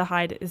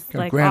formaldehyde is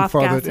like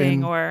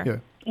off-gassing or? Yeah.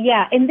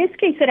 Yeah, in this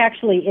case, it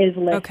actually is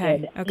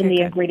listed in the good.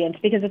 ingredients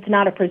because it's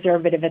not a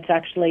preservative.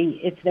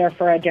 It's there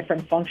for a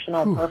different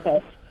functional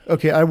purpose.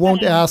 Okay, I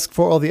won't ask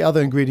for all the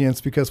other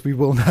ingredients because we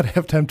will not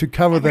have time to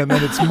cover them,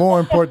 and it's more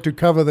important to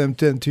cover them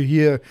than to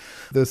hear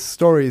the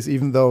stories,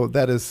 even though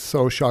that is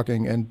so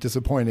shocking and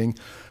disappointing.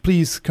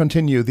 Please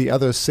continue the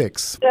other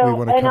 6. We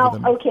want to cover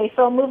them. Okay,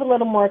 so I'll move a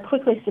little more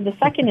quickly. So the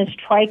second is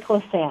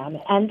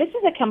triclosan, and this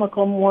is a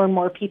chemical more and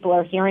more people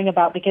are hearing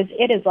about because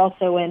it is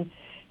also in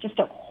just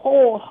a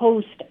whole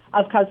host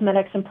of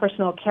cosmetics and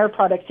personal care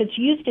products. It's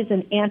used as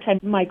an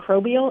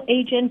antimicrobial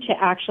agent to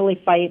actually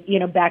fight,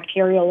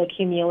 bacterial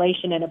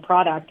accumulation in a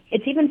product.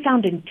 It's even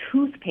found in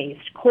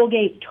toothpaste,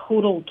 Colgate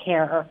Total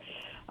Care,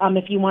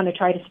 if you want to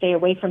try to stay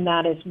away from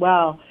that as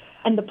well.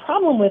 And the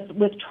problem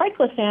with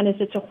triclosan is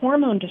it's a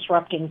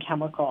hormone-disrupting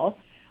chemical,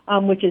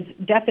 which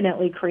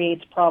definitely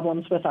creates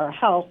problems with our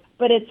health,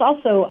 but it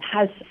also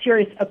has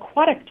serious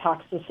aquatic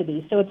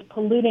toxicity, so it's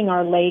polluting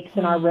our lakes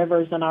and our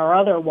rivers and our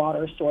other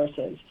water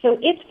sources. So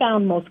it's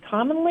found most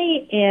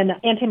commonly in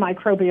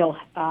antimicrobial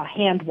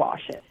hand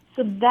washes.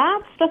 So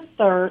that's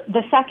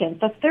the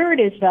second. The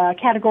third is the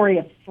category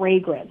of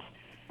fragrance.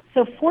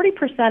 So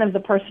 40% of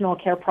the personal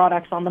care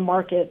products on the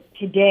market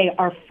today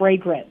are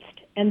fragranced.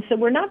 And so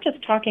we're not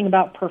just talking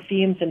about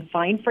perfumes and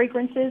fine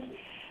fragrances,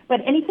 but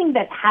anything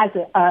that has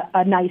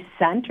a nice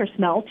scent or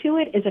smell to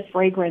it is a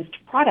fragranced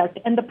product.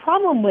 And the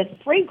problem with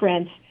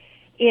fragrance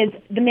is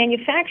the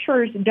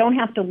manufacturers don't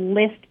have to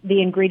list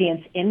the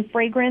ingredients in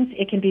fragrance.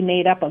 It can be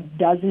made up of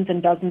dozens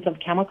and dozens of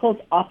chemicals,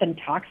 often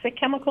toxic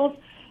chemicals.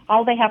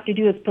 All they have to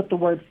do is put the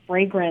word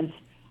fragrance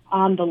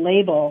on the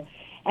label.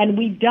 And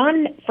we've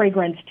done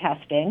fragrance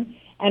testing,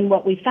 and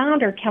what we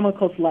found are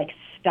chemicals like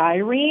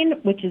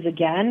styrene, which is,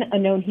 again, a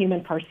known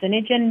human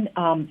carcinogen,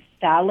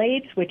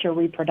 phthalates, which are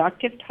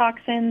reproductive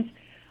toxins,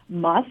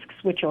 musks,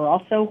 which are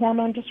also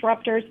hormone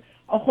disruptors,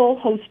 a whole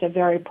host of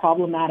very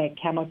problematic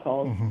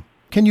chemicals. Mm-hmm.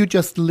 Can you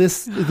just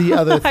list the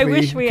other 3? I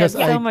wish we had so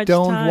much time. Because I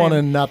don't time. want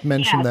to not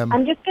mention them.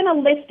 I'm just going to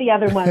list the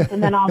other ones,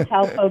 and then I'll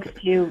tell folks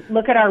to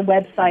look at our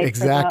website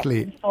for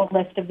the full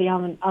list of the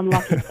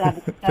unlucky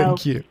 7. So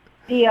Thank you.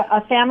 The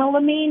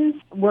phenylamines,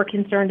 we're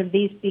concerned of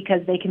these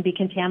because they can be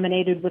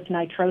contaminated with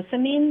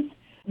nitrosamines.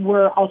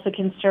 We're also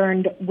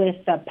concerned with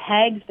the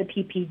PEGs, the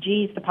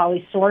PPGs, the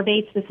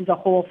polysorbates. This is a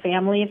whole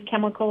family of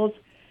chemicals.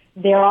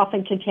 They're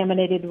often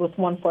contaminated with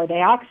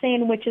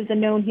 1,4-dioxane, which is a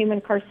known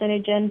human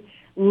carcinogen,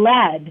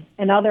 lead,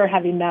 and other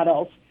heavy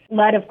metals.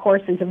 Lead, of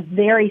course, is a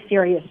very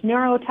serious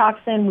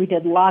neurotoxin. We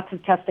did lots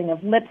of testing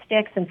of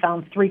lipsticks and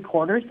found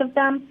 3/4 of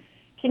them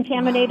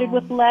contaminated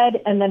with lead.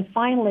 And then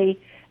finally,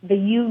 the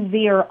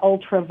UV or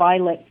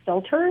ultraviolet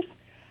filters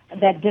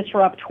that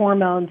disrupt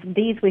hormones.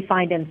 These we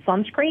find in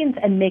sunscreens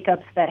and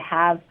makeups that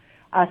have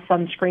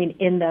sunscreen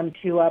in them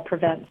to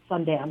prevent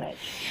sun damage.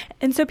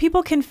 And so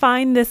people can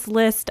find this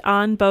list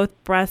on both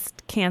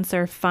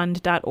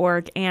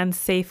breastcancerfund.org and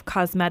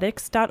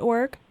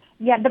safecosmetics.org?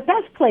 Yeah, the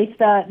best place,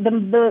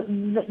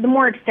 the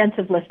more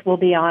extensive list will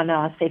be on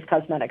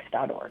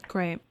safecosmetics.org.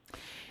 Great.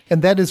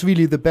 And that is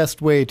really the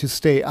best way to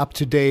stay up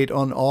to date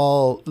on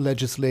all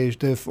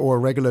legislative or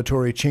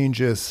regulatory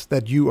changes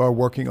that you are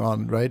working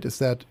on, right? Is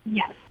that?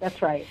 Yes,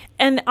 that's right.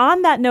 And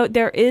on that note,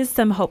 there is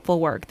some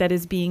hopeful work that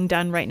is being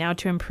done right now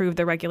to improve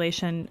the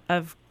regulation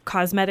of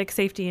cosmetic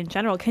safety in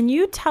general. Can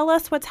you tell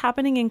us what's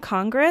happening in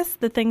Congress,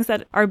 the things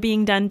that are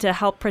being done to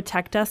help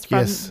protect us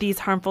from these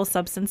harmful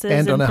substances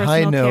and in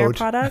personal care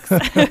products?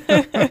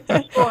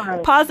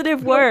 Sure.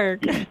 Positive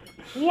work.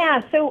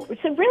 Yeah, so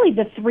really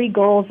the 3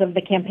 goals of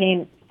the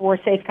campaign for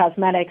Safe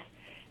Cosmetics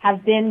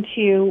have been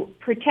to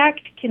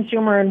protect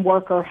consumer and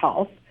worker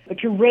health,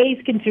 to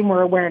raise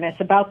consumer awareness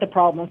about the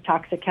problem of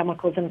toxic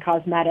chemicals in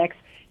cosmetics,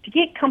 to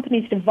get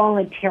companies to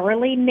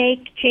voluntarily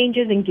make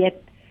changes and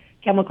get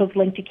chemicals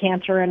linked to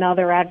cancer and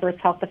other adverse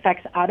health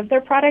effects out of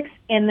their products,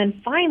 and then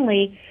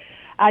finally,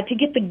 to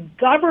get the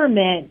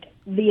government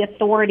the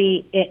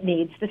authority it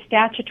needs, the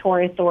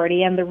statutory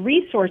authority, and the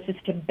resources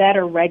to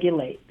better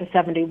regulate the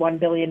 $71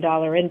 billion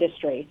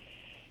industry.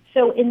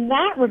 So in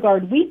that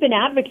regard, we've been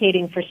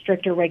advocating for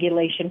stricter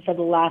regulation for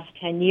the last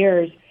 10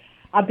 years.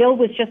 A bill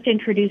was just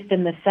introduced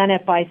in the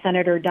Senate by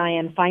Senator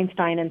Dianne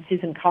Feinstein and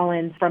Susan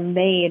Collins from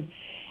Maine,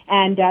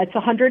 and it's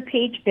a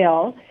 100-page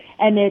bill,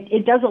 and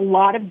it does a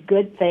lot of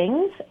good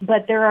things,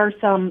 but there are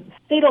some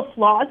fatal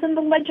flaws in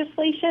the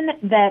legislation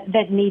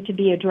that need to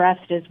be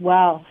addressed as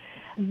well.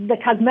 The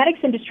cosmetics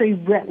industry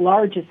writ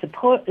large is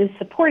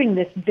supporting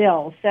this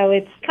bill, so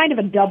it's kind of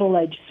a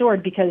double-edged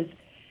sword because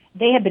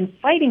they have been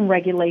fighting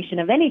regulation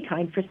of any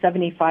kind for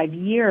 75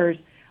 years,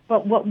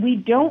 but what we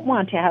don't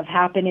want to have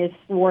happen is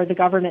for the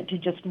government to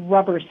just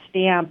rubber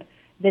stamp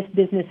this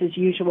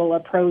business-as-usual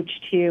approach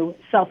to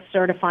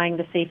self-certifying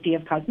the safety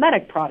of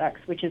cosmetic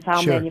products, which is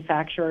how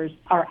manufacturers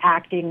are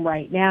acting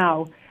right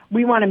now.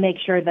 We want to make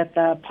sure that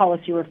the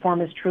policy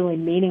reform is truly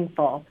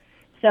meaningful.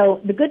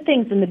 So the good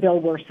things in the bill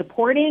we're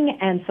supporting,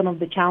 and some of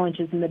the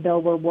challenges in the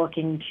bill we're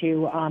working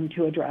to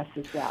address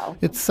as well.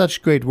 It's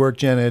such great work,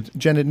 Janet.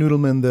 Janet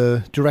Nudelman,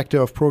 the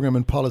Director of Program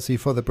and Policy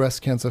for the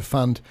Breast Cancer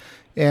Fund,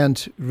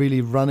 and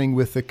really running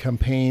with the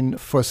campaign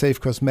for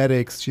Safe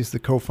Cosmetics. She's the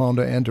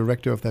co-founder and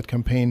director of that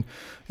campaign.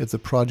 It's a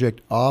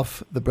project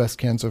of the Breast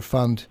Cancer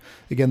Fund.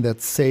 Again,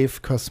 that's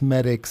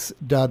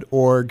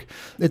safecosmetics.org.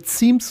 It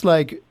seems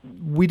like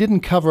we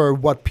didn't cover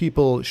what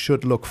people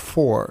should look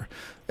for,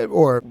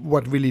 or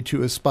what really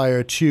to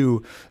aspire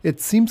to.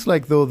 It seems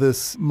like, though,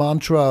 this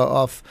mantra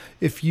of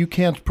if you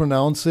can't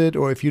pronounce it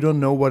or if you don't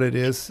know what it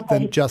is,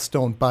 then just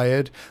don't buy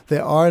it.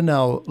 There are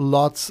now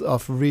lots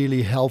of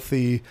really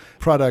healthy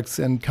products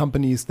and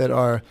companies that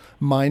are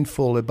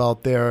mindful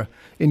about their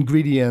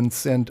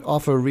ingredients and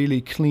offer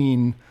really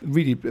clean,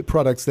 really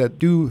products that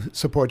do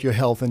support your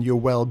health and your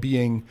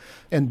well-being.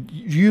 And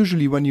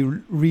usually when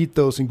you read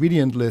those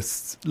ingredient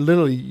lists,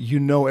 literally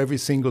you know every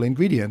single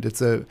ingredient.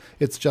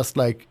 It's just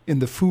like in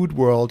the food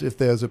world, if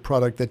there's a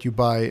product that you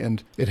buy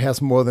and it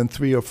has more than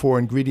 3 or 4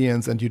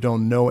 ingredients and you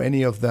don't know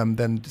any of them,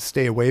 then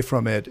stay away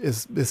from it.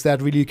 Is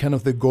that really kind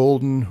of the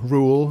golden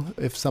rule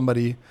if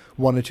somebody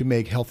wanted to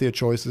make healthier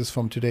choices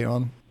from today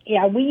on?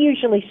 Yeah, we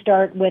usually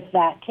start with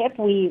that tip.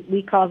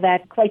 We call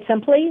that, quite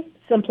simply,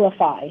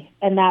 simplify.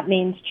 And that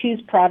means choose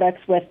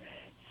products with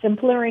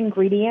simpler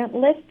ingredient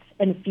lists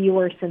and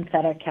fewer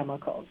synthetic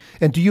chemicals.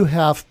 And do you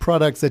have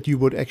products that you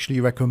would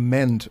actually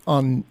recommend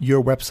on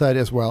your website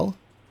as well?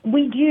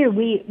 We do.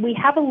 We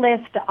have a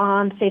list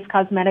on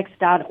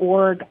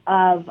safecosmetics.org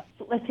of,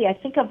 let's see, I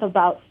think of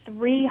about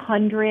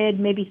 300,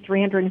 maybe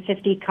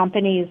 350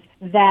 companies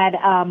that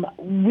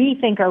we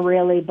think are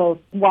really both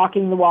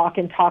walking the walk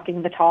and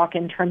talking the talk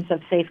in terms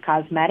of safe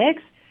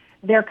cosmetics.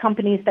 They're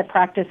companies that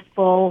practice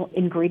full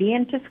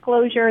ingredient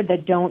disclosure,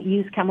 that don't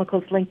use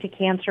chemicals linked to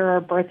cancer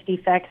or birth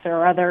defects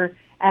or other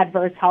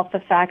adverse health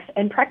effects,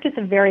 and practice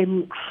a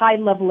very high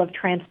level of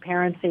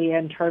transparency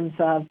in terms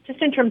of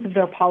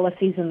their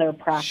policies and their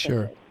practices.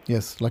 Sure.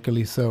 Yes,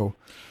 luckily so.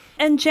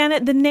 And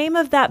Janet, the name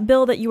of that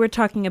bill that you were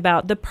talking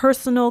about, the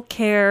Personal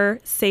Care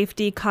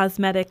Safety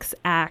Cosmetics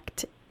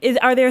Act,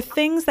 are there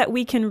things that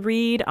we can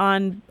read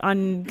on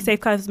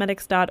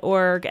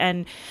safecosmetics.org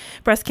and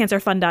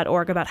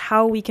breastcancerfund.org about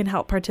how we can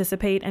help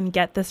participate and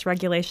get this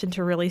regulation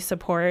to really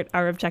support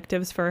our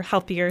objectives for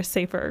healthier,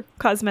 safer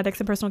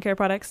cosmetics and personal care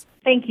products?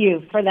 Thank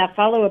you for that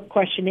follow-up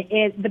question.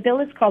 The bill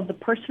is called the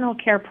Personal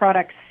Care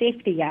Products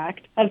Safety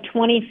Act of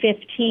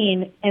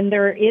 2015, and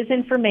there is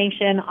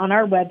information on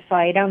our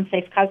website on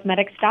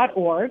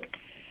safecosmetics.org.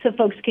 So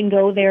folks can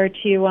go there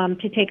to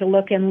take a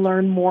look and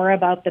learn more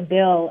about the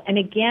bill. And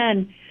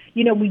again,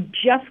 we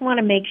just want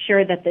to make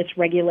sure that this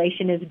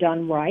regulation is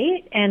done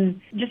right. And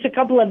just a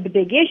couple of the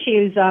big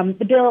issues,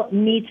 the bill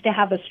needs to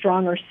have a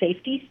stronger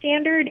safety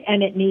standard,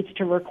 and it needs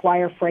to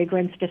require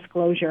fragrance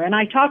disclosure. And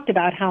I talked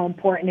about how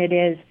important it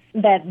is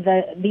that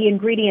the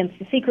ingredients,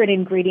 the secret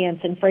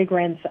ingredients in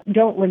fragrance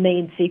don't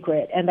remain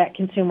secret, and that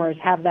consumers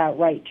have that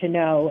right to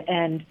know.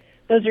 And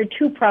those are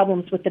 2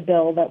 problems with the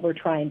bill that we're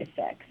trying to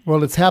fix.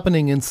 Well, it's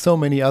happening in so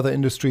many other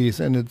industries,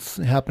 and it's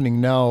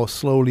happening now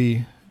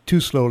slowly, too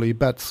slowly,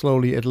 but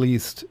slowly at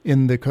least,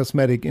 in the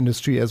cosmetic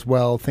industry as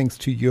well, thanks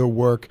to your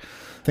work.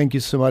 Thank you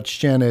so much,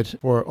 Janet,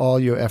 for all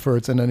your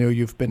efforts. And I know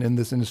you've been in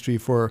this industry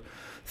for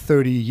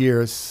 30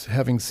 years,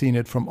 having seen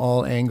it from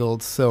all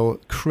angles. So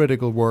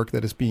critical work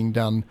that is being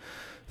done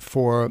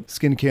for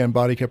skincare and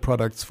body care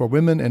products for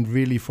women, and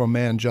really for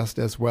men just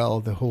as well.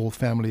 The whole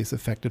family is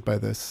affected by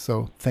this.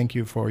 So thank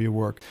you for your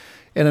work.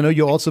 And I know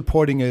you're also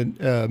supporting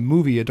a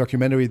movie, a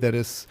documentary that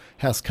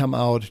has come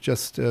out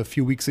just a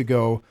few weeks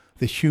ago,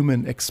 The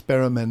Human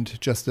Experiment.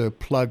 Just a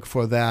plug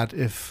for that.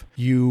 If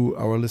you,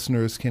 our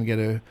listeners, can get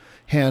a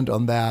hand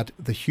on that,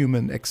 The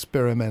Human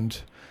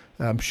Experiment.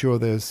 I'm sure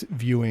there's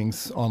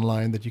viewings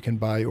online that you can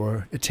buy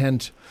or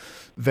attend.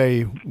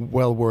 Very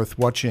well worth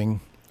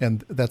watching.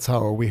 And that's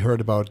how we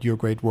heard about your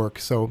great work.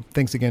 So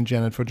thanks again,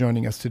 Janet, for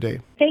joining us today.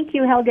 Thank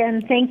you, Helga,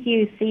 and thank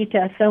you,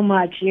 Sita, so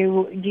much.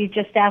 You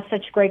just asked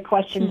such great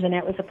questions, and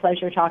it was a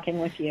pleasure talking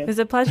with you. It was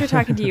a pleasure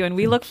talking to you, and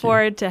we look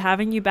forward to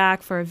having you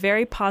back for a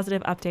very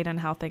positive update on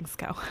how things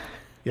go.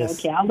 Yes.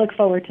 Okay, I'll look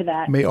forward to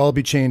that. May all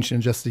be changed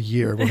in just a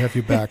year. We'll have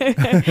you back.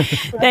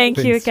 Thank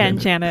you again,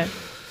 Janet.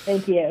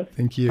 Thank you.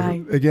 Thank you.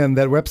 Bye. Again,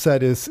 that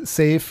website is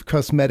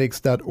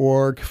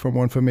safecosmetics.org for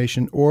more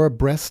information, or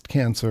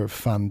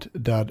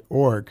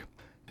breastcancerfund.org.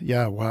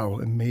 Yeah, wow.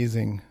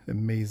 Amazing,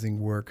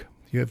 amazing work.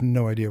 You have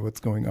no idea what's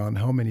going on,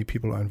 how many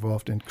people are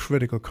involved in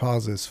critical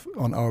causes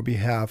on our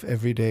behalf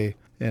every day.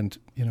 And,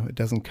 it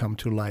doesn't come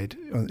to light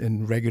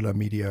in regular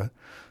media.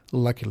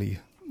 Luckily,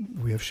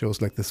 we have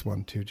shows like this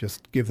one to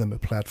just give them a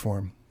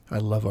platform. I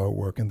love our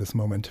work in this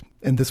moment.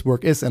 And this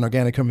work is An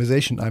Organic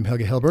Conversation. I'm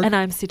Helge Hellberg. And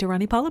I'm Sita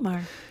Rani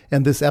Palomar.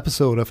 And this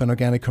episode of An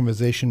Organic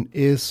Conversation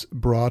is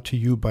brought to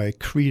you by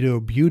Credo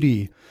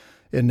Beauty,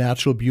 a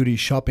natural beauty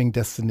shopping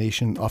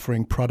destination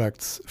offering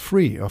products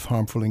free of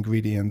harmful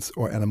ingredients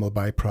or animal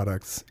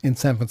byproducts in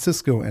San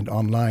Francisco and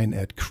online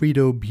at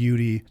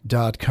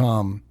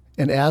credobeauty.com.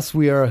 And as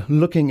we are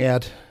looking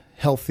at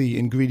healthy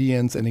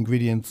ingredients and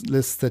ingredient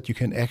lists that you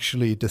can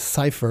actually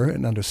decipher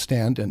and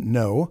understand and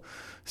know.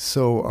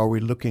 So are we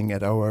looking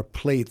at our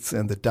plates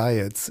and the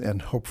diets,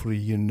 and hopefully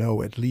you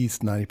know at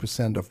least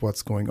 90% of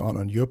what's going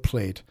on your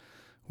plate.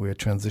 We're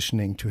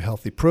transitioning to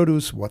healthy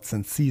produce. What's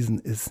in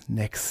season is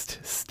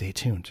next. Stay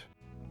tuned.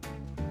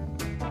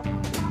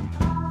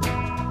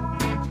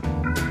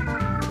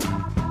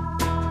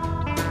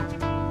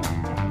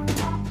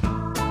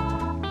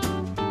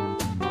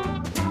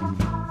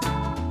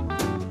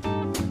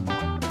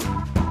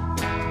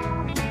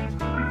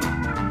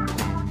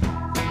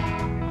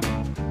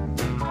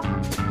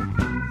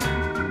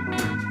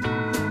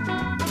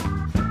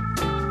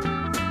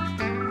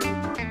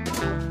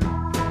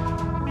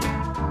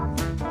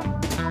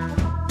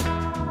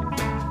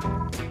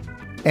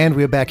 And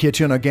we're back here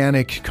to an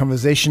organic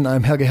conversation.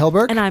 I'm Helge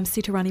Hellberg. And I'm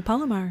Sita Rani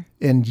Palomar.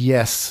 And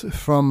yes,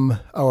 from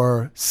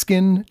our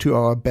skin to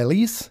our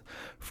bellies,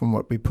 from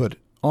what we put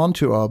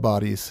onto our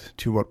bodies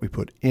to what we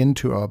put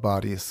into our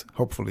bodies,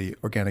 hopefully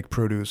organic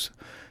produce.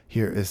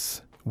 Here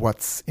is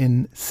what's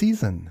in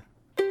season.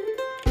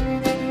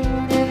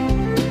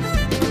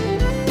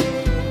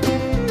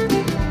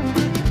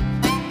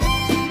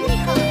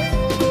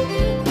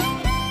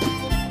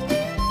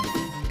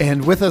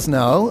 And with us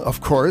now,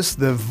 of course,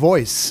 the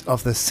voice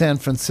of the San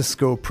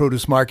Francisco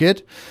produce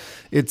market.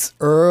 It's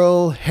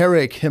Earl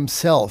Herrick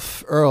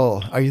himself.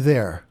 Earl, are you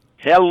there?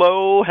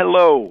 Hello.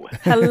 Hello.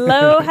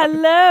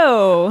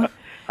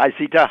 Hi,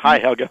 Sita. Hi,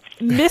 Helga.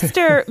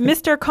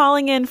 Mr.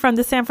 calling in from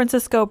the San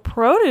Francisco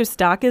produce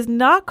dock is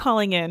not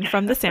calling in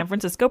from the San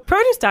Francisco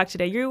produce dock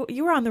today. You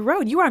were on the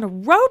road. You were on a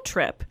road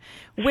trip.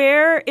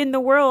 Where in the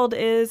world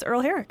is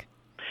Earl Herrick?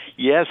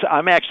 Yes,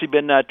 I'm actually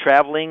been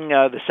traveling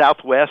the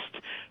Southwest,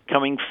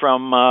 coming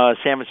from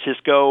San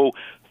Francisco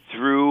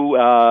through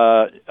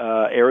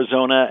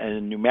Arizona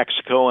and New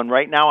Mexico, and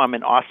right now I'm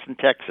in Austin,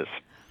 Texas.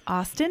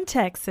 Austin,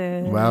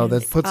 Texas. Wow,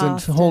 that puts a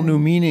whole new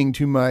meaning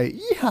to my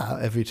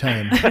yeehaw every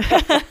time.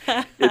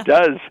 It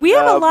does. We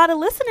have a lot of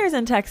listeners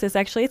in Texas,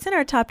 actually. It's in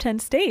our top 10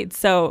 states,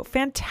 so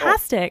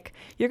fantastic.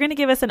 You're going to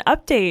give us an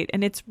update,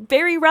 and it's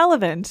very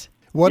relevant.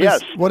 What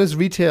is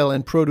retail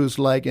and produce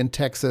like in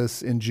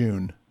Texas in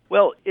June?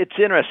 Well, it's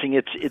interesting.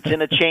 It's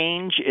in a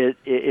change.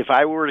 If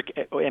I were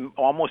to,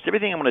 almost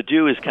everything I'm going to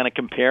do is kind of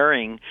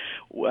comparing,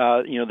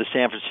 the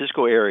San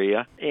Francisco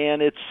area,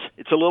 and it's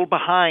a little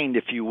behind,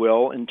 if you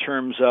will, in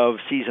terms of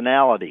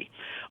seasonality,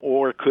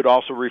 or could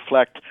also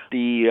reflect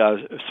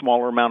the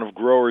smaller amount of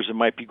growers that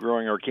might be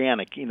growing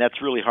organic, and that's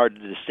really hard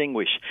to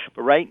distinguish.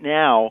 But right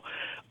now,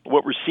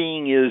 what we're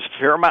seeing is a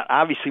fair amount.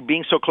 Obviously,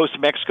 being so close to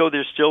Mexico,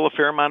 there's still a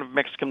fair amount of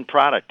Mexican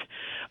product.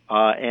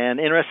 And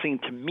interesting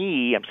to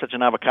me, I'm such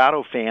an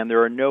avocado fan,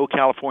 there are no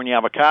California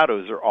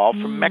avocados. They're all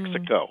from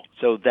Mexico.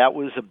 So that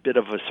was a bit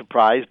of a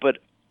surprise, but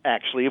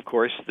actually, of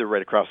course, they're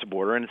right across the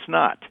border, and it's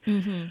not.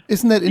 Mm-hmm.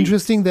 Isn't that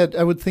interesting that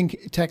I would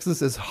think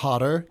Texas is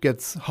hotter,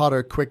 gets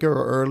hotter quicker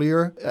or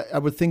earlier? I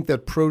would think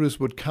that produce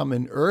would come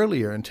in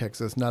earlier in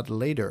Texas, not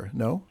later,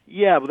 no?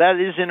 Yeah, well, that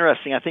is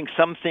interesting. I think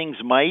some things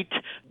might.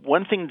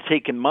 One thing to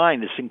take in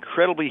mind, it's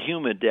incredibly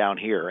humid down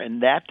here,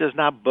 and that does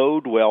not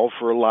bode well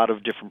for a lot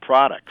of different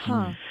products.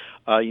 Huh.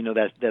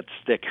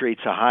 That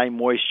creates a high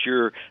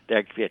moisture,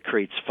 that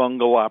creates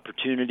fungal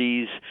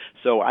opportunities.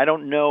 So I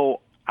don't know,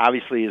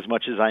 obviously, as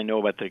much as I know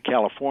about the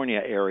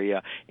California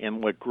area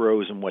and what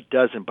grows and what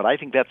doesn't, but I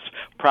think that's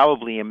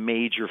probably a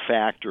major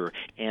factor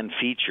and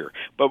feature.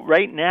 But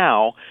right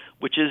now,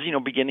 which is,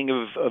 beginning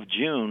of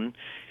June,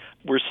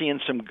 we're seeing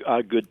some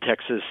good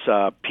Texas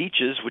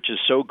peaches, which is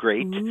so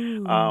great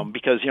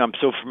because, I'm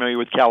so familiar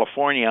with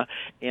California,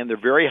 and they're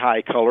very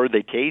high color.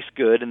 They taste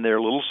good, and they're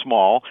a little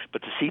small.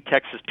 But to see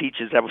Texas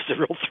peaches, that was a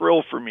real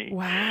thrill for me.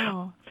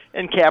 Wow.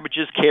 And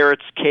cabbages,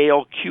 carrots,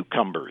 kale,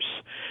 cucumbers.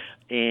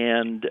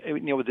 And,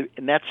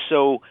 and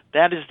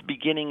that is the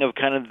beginning of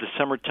kind of the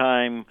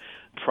summertime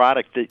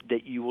product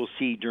that you will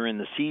see during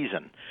the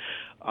season.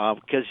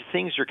 Because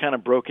things are kind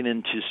of broken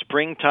into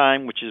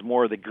springtime, which is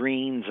more of the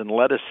greens and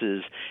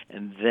lettuces,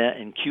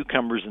 and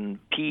cucumbers and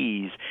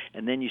peas,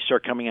 and then you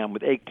start coming on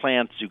with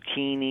eggplant,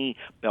 zucchini,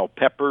 bell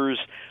peppers.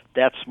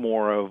 That's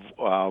more of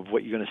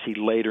what you're going to see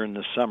later in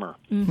the summer.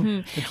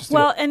 Mm-hmm.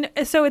 Well, and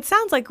so it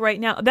sounds like right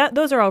now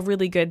those are all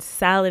really good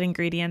salad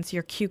ingredients: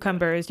 your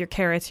cucumbers, your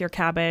carrots, your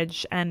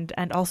cabbage, and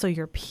also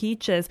your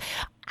peaches.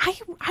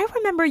 I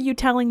remember you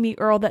telling me,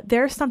 Earl, that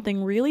there's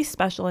something really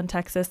special in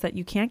Texas that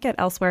you can't get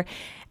elsewhere.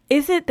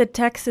 Is it the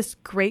Texas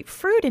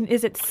grapefruit, and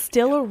is it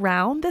still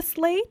around this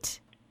late?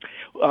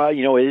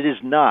 It is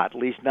not.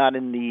 At least not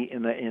in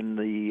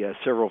the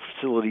several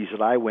facilities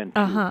that I went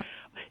to. Uh-huh.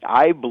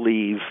 I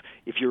believe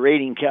if you're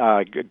rating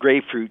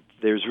grapefruit,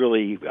 there's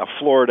really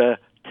Florida,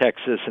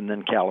 Texas, and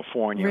then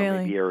California, or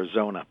maybe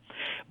Arizona.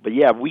 But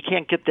yeah, we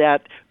can't get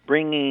that.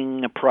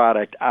 Bringing a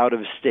product out of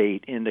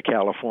state into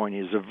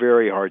California is a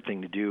very hard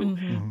thing to do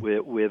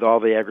with all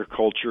the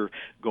agriculture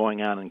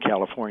going on in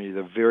California.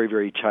 They're very,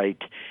 very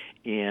tight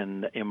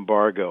in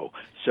embargo.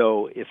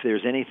 So if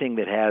there's anything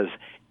that has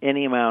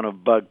any amount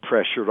of bug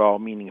pressure at all,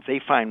 meaning if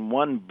they find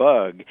one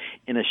bug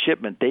in a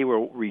shipment, they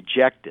will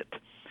reject it.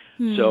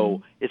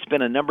 So it's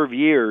been a number of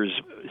years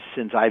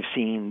since I've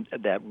seen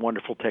that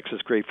wonderful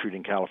Texas grapefruit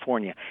in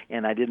California,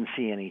 and I didn't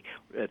see any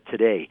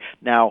today.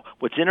 Now,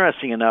 what's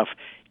interesting enough,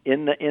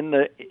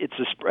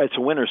 it's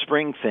a winter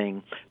spring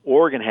thing.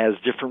 Oregon has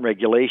different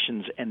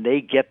regulations, and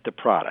they get the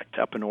product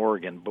up in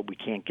Oregon, but we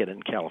can't get it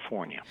in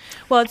California.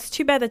 Well, it's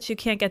too bad that you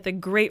can't get the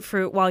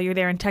grapefruit while you're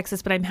there in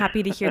Texas, but I'm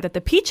happy to hear that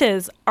the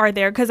peaches are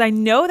there, because I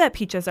know that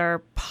peaches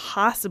are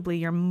possibly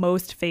your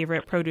most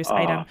favorite produce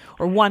item,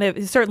 or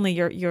certainly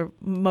your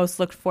most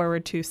looked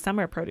forward to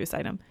summer produce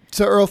item.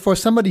 So, Earl, for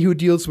somebody who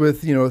deals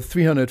with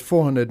 300,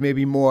 400,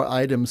 maybe more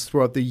items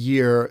throughout the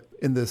year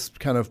in this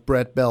kind of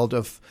bread belt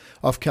of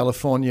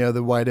California,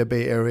 the wider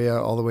Bay Area,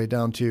 all the way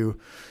down to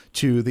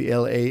the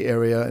LA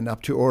area and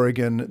up to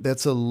Oregon,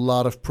 that's a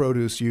lot of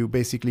produce. You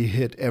basically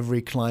hit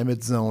every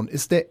climate zone.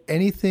 Is there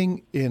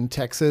anything in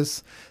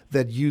Texas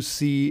that you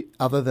see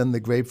other than the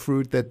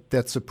grapefruit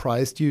that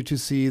surprised you to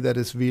see that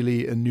is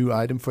really a new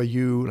item for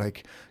you,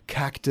 like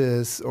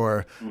cactus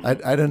or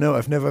I don't know.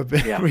 I've never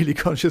been really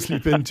consciously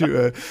been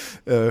to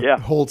a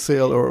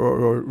wholesale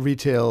or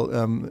retail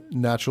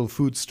natural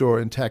food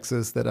store in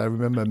Texas that I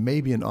remember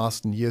maybe in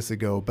Austin years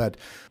ago. But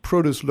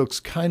produce looks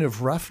kind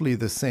of roughly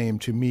the same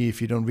to me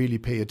if you don't really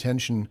pay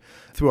attention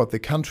throughout the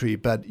country.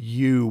 But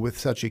you, with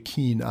such a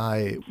keen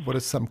eye, what are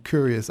some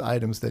curious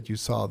items that you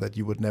saw that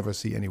you would never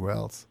see anywhere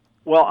else?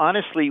 Well,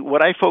 honestly,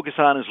 what I focus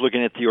on is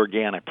looking at the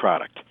organic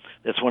product.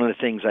 That's one of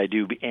the things I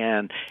do,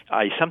 and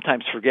I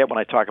sometimes forget when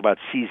I talk about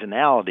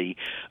seasonality.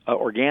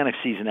 Organic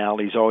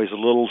seasonality is always a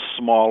little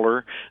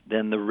smaller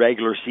than the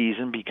regular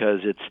season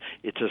because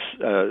it's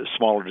a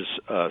smaller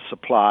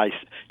supply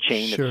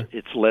chain. Sure.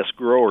 It's less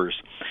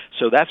growers,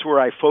 so that's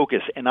where I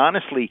focus. And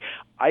honestly,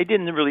 I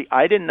did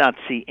not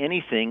see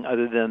anything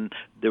other than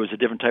there was a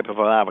different type of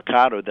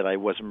avocado that I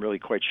wasn't really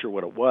quite sure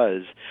what it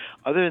was.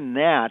 Other than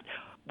that,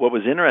 what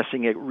was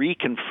interesting, it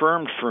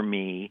reconfirmed for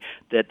me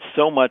that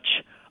so much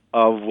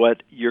of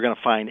what you're going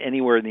to find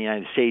anywhere in the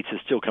United States is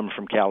still coming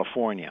from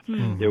California.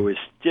 Mm-hmm. There was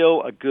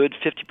still a good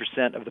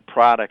 50% of the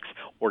products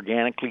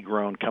organically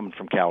grown coming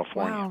from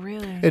California. Wow,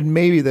 really? And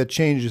maybe that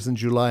changes in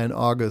July and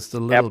August a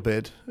little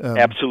bit.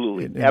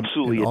 Absolutely.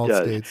 Absolutely in it all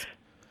does. States.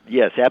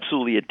 Yes,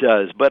 absolutely it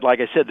does. But like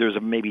I said, there's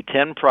maybe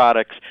 10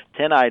 products,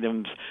 10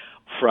 items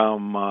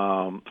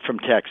from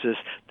Texas.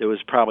 There was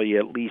probably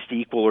at least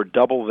equal or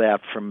double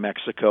that from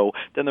Mexico.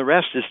 Then the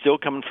rest is still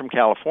coming from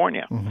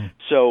California. Mm-hmm.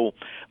 So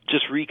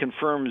just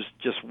reconfirms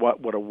just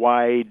what a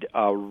wide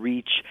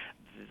reach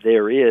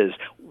there is.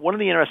 One of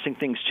the interesting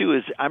things, too,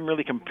 is I'm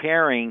really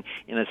comparing,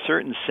 in a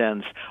certain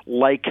sense,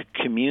 like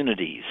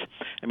communities.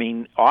 I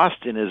mean,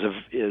 Austin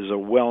is a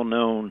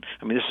well-known,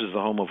 this is the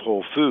home of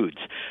Whole Foods.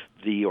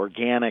 The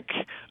organic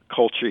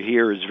culture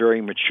here is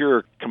very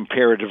mature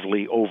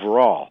comparatively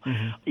overall.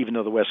 Mm-hmm. Even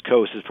though the West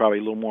Coast is probably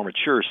a little more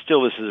mature,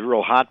 still this is a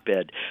real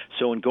hotbed.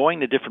 So in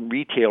going to different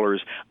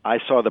retailers, I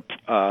saw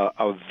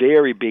a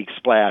very big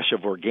splash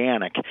of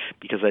organic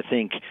because I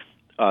think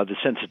the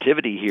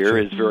sensitivity here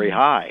is very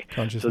high.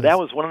 So that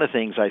was one of the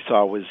things I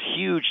saw was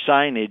huge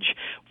signage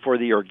for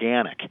the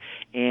organic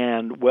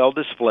and well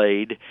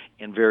displayed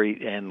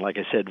and like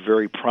I said,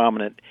 very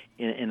prominent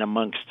in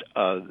amongst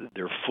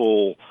their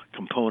full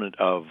component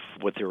of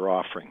what they're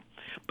offering.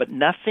 But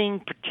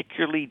nothing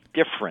particularly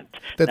different.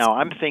 Now,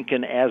 I'm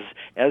thinking as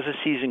the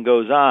season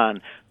goes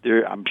on,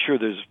 I'm sure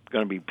there's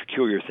going to be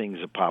peculiar things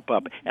that pop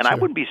up. And I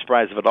wouldn't be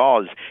surprised if it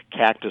all is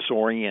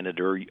cactus-oriented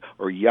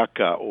or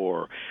yucca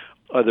or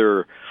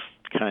other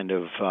kind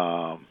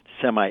of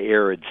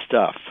semi-arid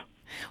stuff.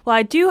 Well,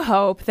 I do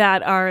hope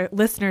that our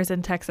listeners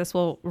in Texas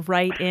will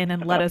write in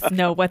and let us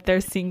know what they're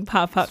seeing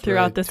pop up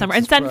throughout the summer.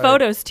 And send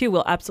photos, too.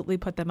 We'll absolutely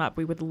put them up.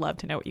 We would love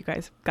to know what you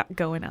guys got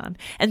going on.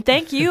 And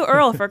thank you,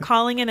 Earl, for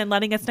calling in and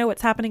letting us know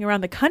what's happening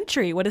around the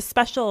country. What is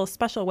special,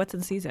 what's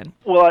in season?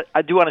 Well,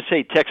 I do want to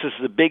say Texas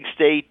is a big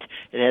state.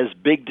 It has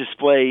big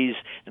displays,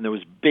 and there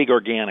was big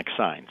organic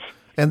signs.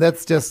 And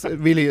that's just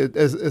really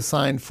a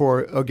sign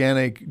for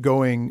organic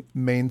going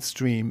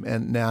mainstream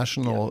and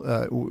national.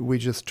 Yeah. We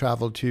just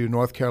traveled to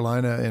North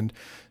Carolina, and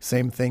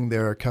same thing.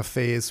 There are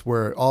cafes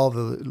where all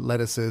the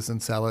lettuces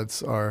and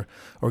salads are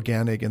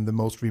organic in the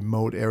most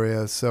remote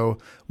areas. So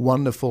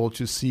wonderful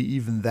to see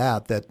even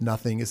that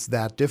nothing is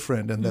that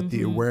different, and that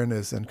the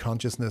awareness and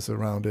consciousness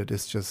around it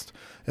is just,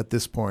 at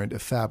this point, a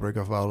fabric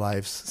of our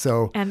lives.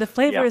 So and the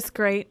flavor is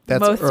great.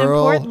 That's most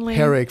Earl importantly.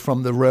 Herrick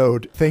from The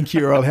Road. Thank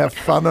you, Earl. Have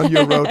fun on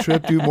your road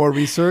trip. Do more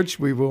research.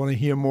 We want to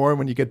hear more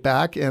when you get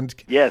back, and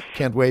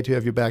can't wait to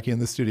have you back here in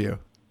the studio.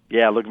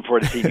 Yeah, looking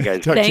forward to seeing you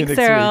guys. Talk Thanks, to you next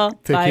Earl.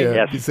 week. Take Bye. care.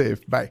 Yes. Be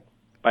safe. Bye.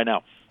 Bye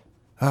now.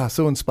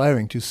 So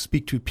inspiring to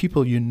speak to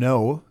people you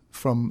know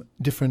from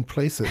different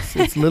places.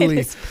 It's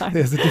literally,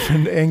 there's a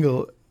different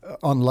angle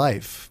on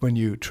life when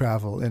you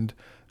travel. And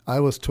I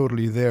was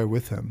totally there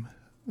with him,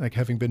 like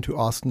having been to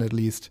Austin at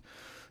least,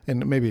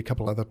 and maybe a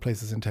couple other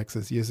places in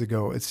Texas years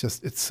ago.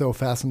 It's so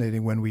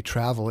fascinating when we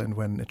travel and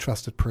when a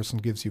trusted person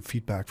gives you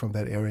feedback from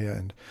that area,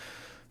 and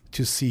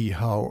to see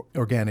how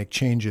organic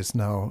changes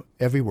now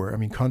everywhere.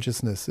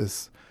 Consciousness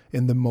is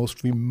in the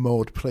most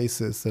remote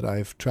places that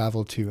I've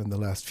traveled to in the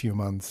last few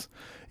months.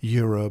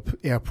 Europe,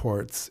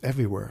 airports,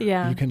 everywhere.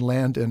 Yeah. You can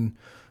land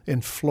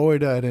in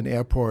Florida at an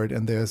airport,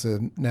 and there's a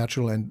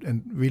natural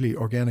and really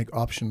organic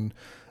option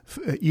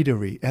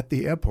eatery at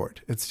the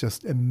airport. It's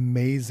just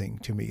amazing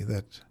to me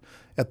that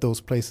at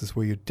those places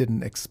where you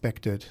didn't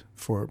expect it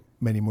for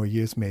many more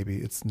years, maybe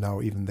it's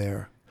now even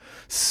there.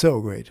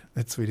 So great.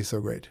 It's really so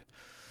great.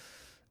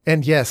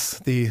 And yes,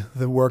 the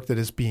work that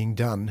is being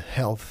done,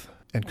 health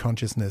and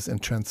consciousness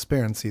and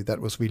transparency,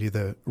 that was really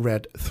the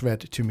red thread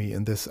to me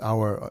in this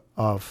hour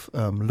of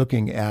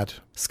looking at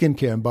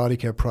skincare and body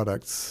care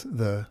products,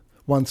 the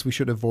ones we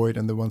should avoid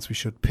and the ones we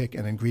should pick,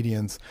 and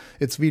ingredients.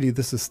 It's really,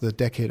 this is the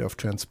decade of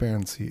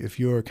transparency. If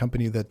you're a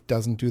company that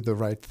doesn't do the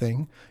right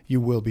thing,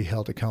 you will be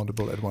held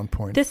accountable at one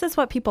point. This is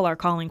what people are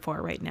calling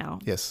for right now.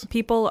 Yes.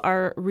 People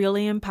are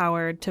really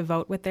empowered to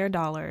vote with their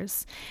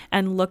dollars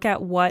and look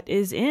at what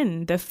is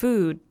in the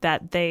food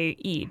that they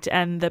eat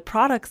and the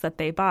products that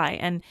they buy.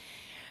 And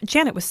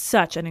Janet was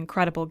such an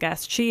incredible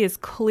guest. She is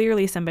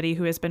clearly somebody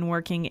who has been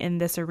working in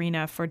this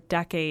arena for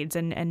decades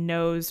and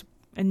knows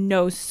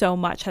so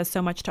much, has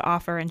so much to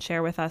offer and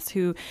share with us,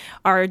 who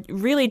are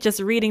really just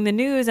reading the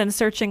news and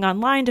searching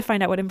online to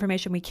find out what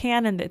information we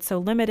can, and it's so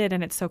limited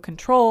and it's so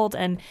controlled.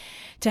 And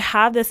to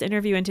have this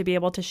interview and to be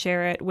able to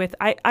share it with,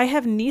 I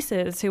have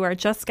nieces who are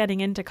just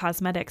getting into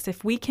cosmetics.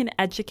 If we can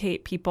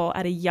educate people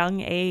at a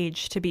young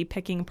age to be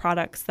picking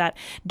products that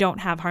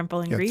don't have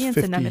harmful ingredients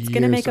in them, it's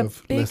going to make a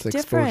big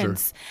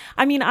difference.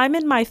 I mean, I'm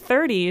in my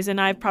 30s and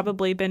I've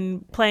probably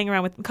been playing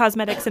around with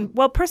cosmetics and,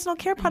 well, personal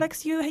care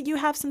products you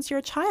have since you're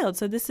a child.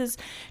 So this is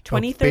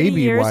 20, 30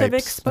 years of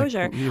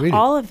exposure. Like, really,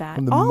 all of that.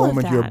 From the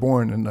moment you're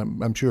born, and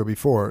I'm sure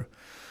before,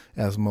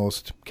 as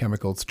most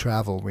chemicals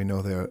travel, we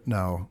know there are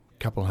now a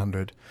couple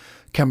hundred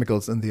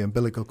chemicals in the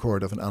umbilical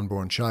cord of an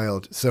unborn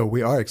child. So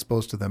we are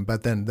exposed to them.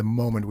 But then the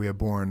moment we are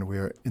born, we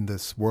are in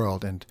this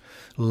world. And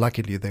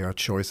luckily, there are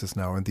choices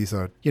now. And these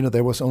are,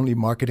 there was only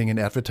marketing and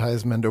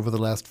advertisement over the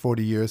last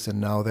 40 years.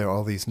 And now there are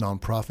all these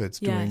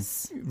nonprofits doing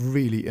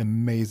really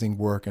amazing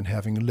work and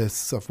having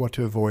lists of what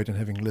to avoid and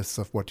having lists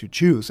of what to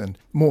choose. And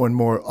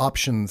more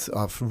options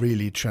of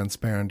really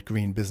transparent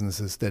green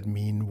businesses that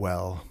mean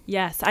well.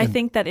 Yes, I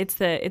think that it's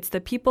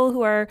the people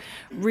who are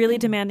really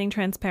demanding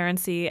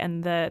transparency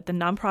and the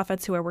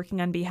nonprofits who are working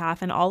on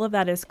behalf, and all of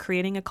that is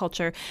creating a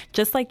culture.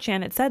 Just like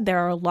Janet said, there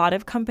are a lot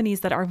of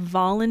companies that are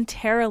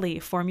voluntarily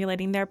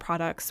formulating their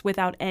products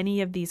without any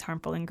of these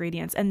harmful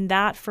ingredients. And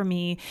that, for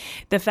me,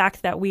 the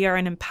fact that we are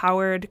an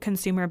empowered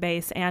consumer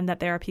base and that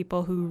there are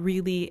people who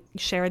really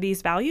share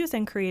these values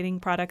in creating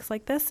products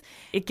like this,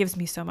 it gives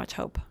me so much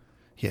hope.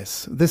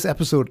 Yes, this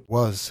episode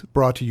was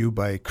brought to you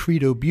by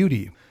Credo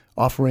Beauty,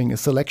 offering a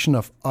selection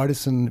of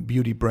artisan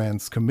beauty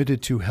brands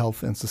committed to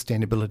health and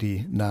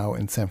sustainability now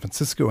in San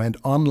Francisco and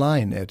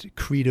online at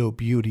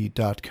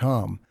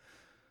credobeauty.com.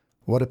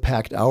 What a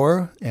packed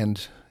hour,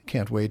 and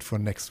can't wait for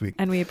next week.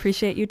 And we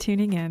appreciate you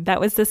tuning in. That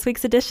was this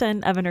week's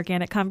edition of An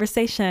Organic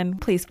Conversation.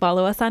 Please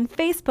follow us on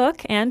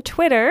Facebook and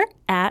Twitter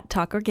at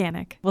Talk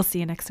Organic. We'll see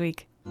you next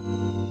week.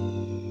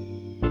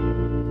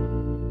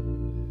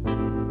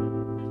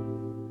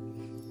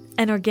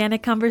 An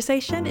Organic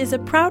Conversation is a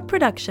proud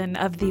production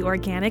of the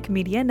Organic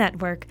Media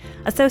Network.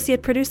 Associate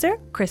producer,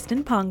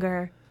 Kristen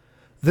Ponger.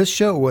 This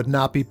show would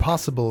not be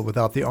possible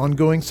without the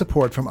ongoing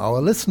support from our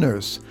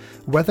listeners.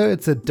 Whether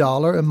it's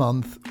 $1 a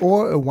month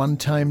or a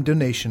one-time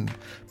donation,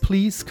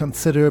 please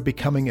consider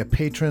becoming a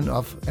patron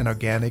of An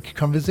Organic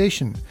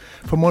Conversation.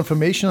 For more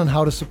information on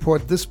how to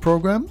support this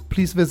program,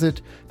 please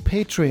visit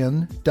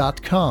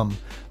patreon.com.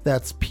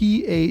 That's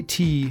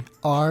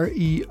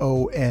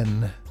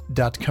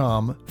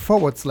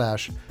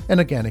patreon.com/An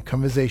Organic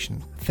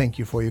Conversation. Thank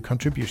you for your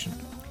contribution.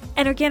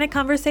 An Organic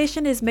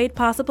Conversation is made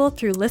possible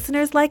through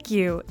listeners like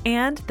you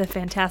and the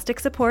fantastic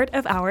support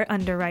of our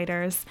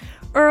underwriters.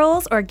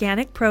 Earl's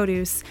Organic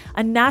Produce,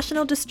 a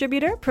national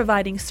distributor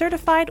providing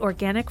certified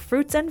organic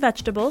fruits and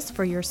vegetables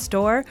for your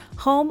store,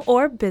 home,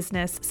 or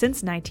business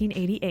since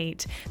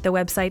 1988. The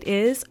website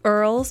is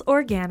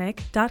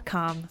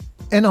earlsorganic.com.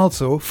 And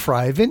also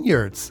Fry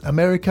Vineyards,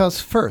 America's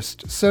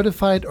first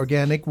certified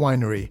organic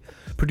winery,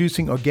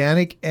 producing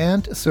organic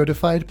and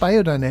certified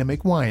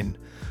biodynamic wine.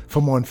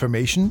 For more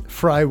information,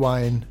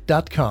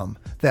 frywine.com.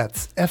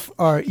 That's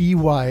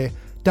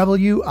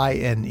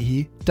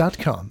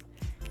FREYWINE.com.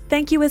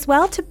 Thank you as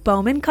well to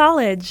Bowman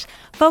College,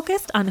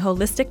 focused on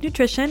holistic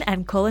nutrition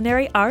and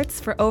culinary arts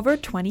for over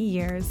 20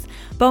 years.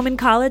 Bowman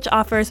College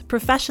offers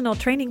professional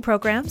training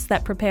programs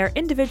that prepare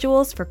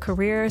individuals for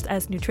careers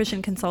as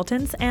nutrition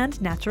consultants and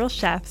natural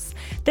chefs.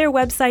 Their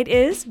website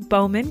is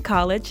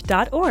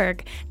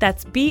bowmancollege.org.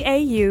 That's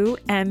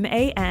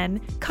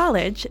BAUMAN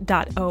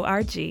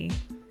college.org.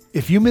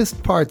 If you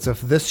missed parts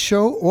of this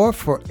show or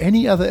for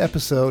any other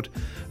episode,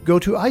 go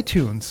to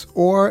iTunes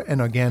or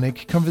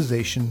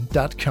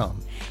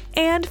anorganicconversation.com.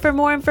 And for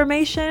more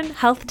information,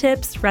 health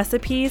tips,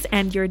 recipes,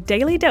 and your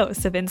daily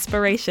dose of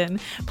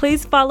inspiration,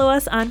 please follow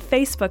us on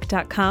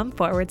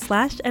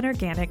facebook.com/An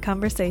Organic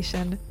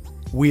Conversation.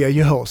 We are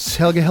your hosts,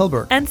 Helge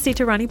Hellberg and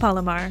Sita Rani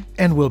Palomar.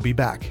 And we'll be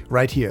back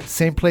right here,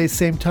 same place,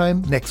 same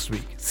time next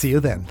week. See you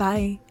then.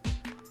 Bye.